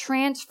that's a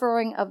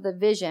transferring of the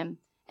vision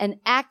and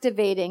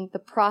activating the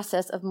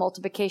process of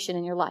multiplication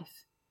in your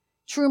life.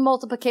 True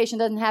multiplication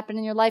doesn't happen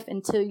in your life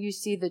until you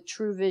see the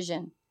true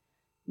vision.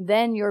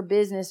 Then your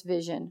business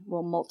vision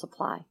will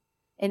multiply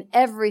in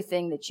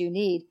everything that you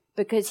need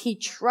because he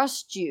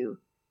trusts you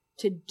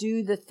to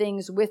do the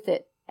things with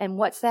it. And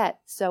what's that?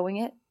 Sowing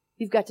it.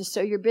 You've got to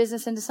sow your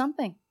business into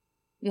something.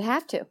 You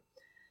have to.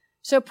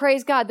 So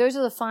praise God. Those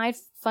are the 5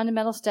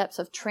 fundamental steps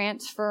of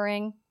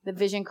transferring the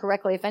vision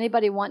correctly. If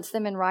anybody wants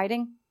them in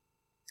writing,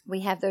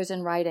 we have those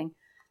in writing.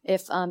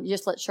 If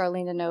just let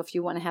Charlene know if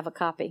you want to have a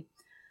copy.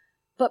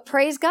 But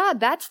praise God,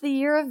 that's the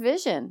year of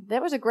vision.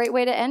 That was a great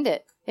way to end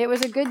it. It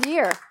was a good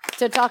year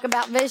to talk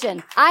about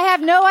vision. I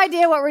have no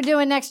idea what we're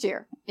doing next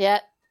year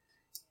yet.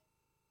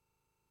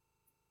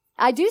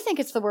 I do think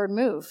it's the word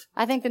move.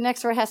 I think the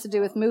next word has to do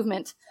with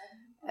movement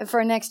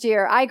for next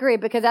year. I agree,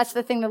 because that's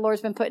the thing the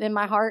Lord's been putting in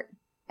my heart.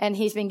 And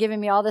he's been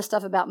giving me all this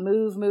stuff about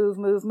move, move,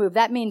 move, move.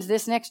 That means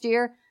this next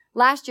year.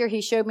 Last year,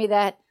 he showed me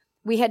that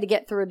we had to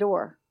get through a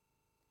door.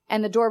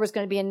 And the door was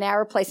going to be a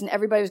narrow place, and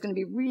everybody was going to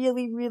be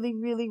really, really,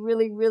 really,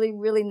 really, really,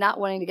 really not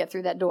wanting to get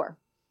through that door.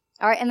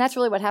 All right, and that's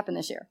really what happened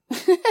this year.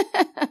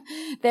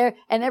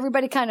 And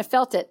everybody kind of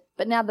felt it.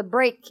 But now the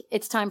break,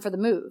 it's time for the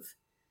move.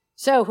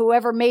 So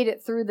whoever made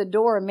it through the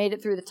door and made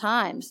it through the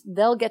times,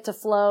 they'll get to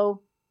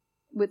flow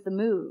with the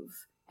move,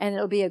 and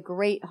it'll be a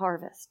great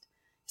harvest.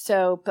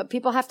 So, but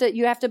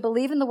you have to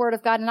believe in the word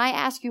of God. And I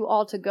ask you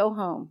all to go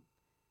home.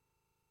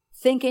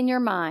 Think in your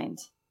mind.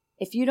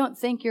 If you don't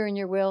think you're in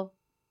your will,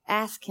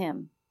 ask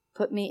him,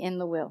 put me in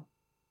the will.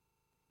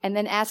 And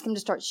then ask him to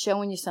start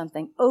showing you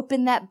something.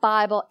 Open that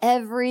Bible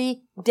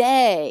every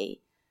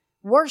day.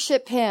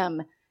 Worship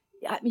him.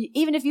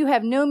 Even if you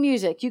have no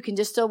music, you can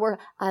just still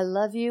work. I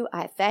love you.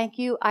 I thank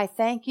you. I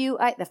thank you.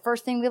 The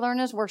first thing we learn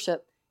is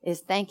worship, is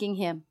thanking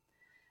him.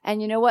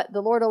 And you know what?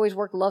 The Lord always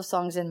worked love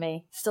songs in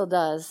me. Still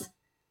does.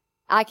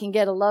 I can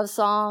get a love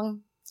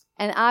song,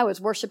 and I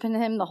was worshiping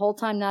him the whole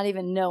time, not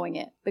even knowing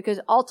it, because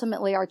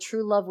ultimately our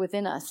true love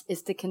within us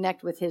is to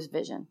connect with his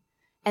vision.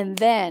 And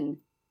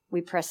then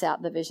we press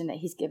out the vision that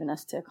he's given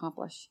us to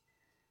accomplish.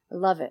 I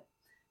love it.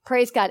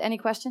 Praise God. Any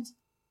questions?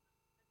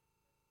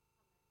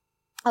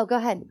 Oh, go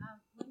ahead.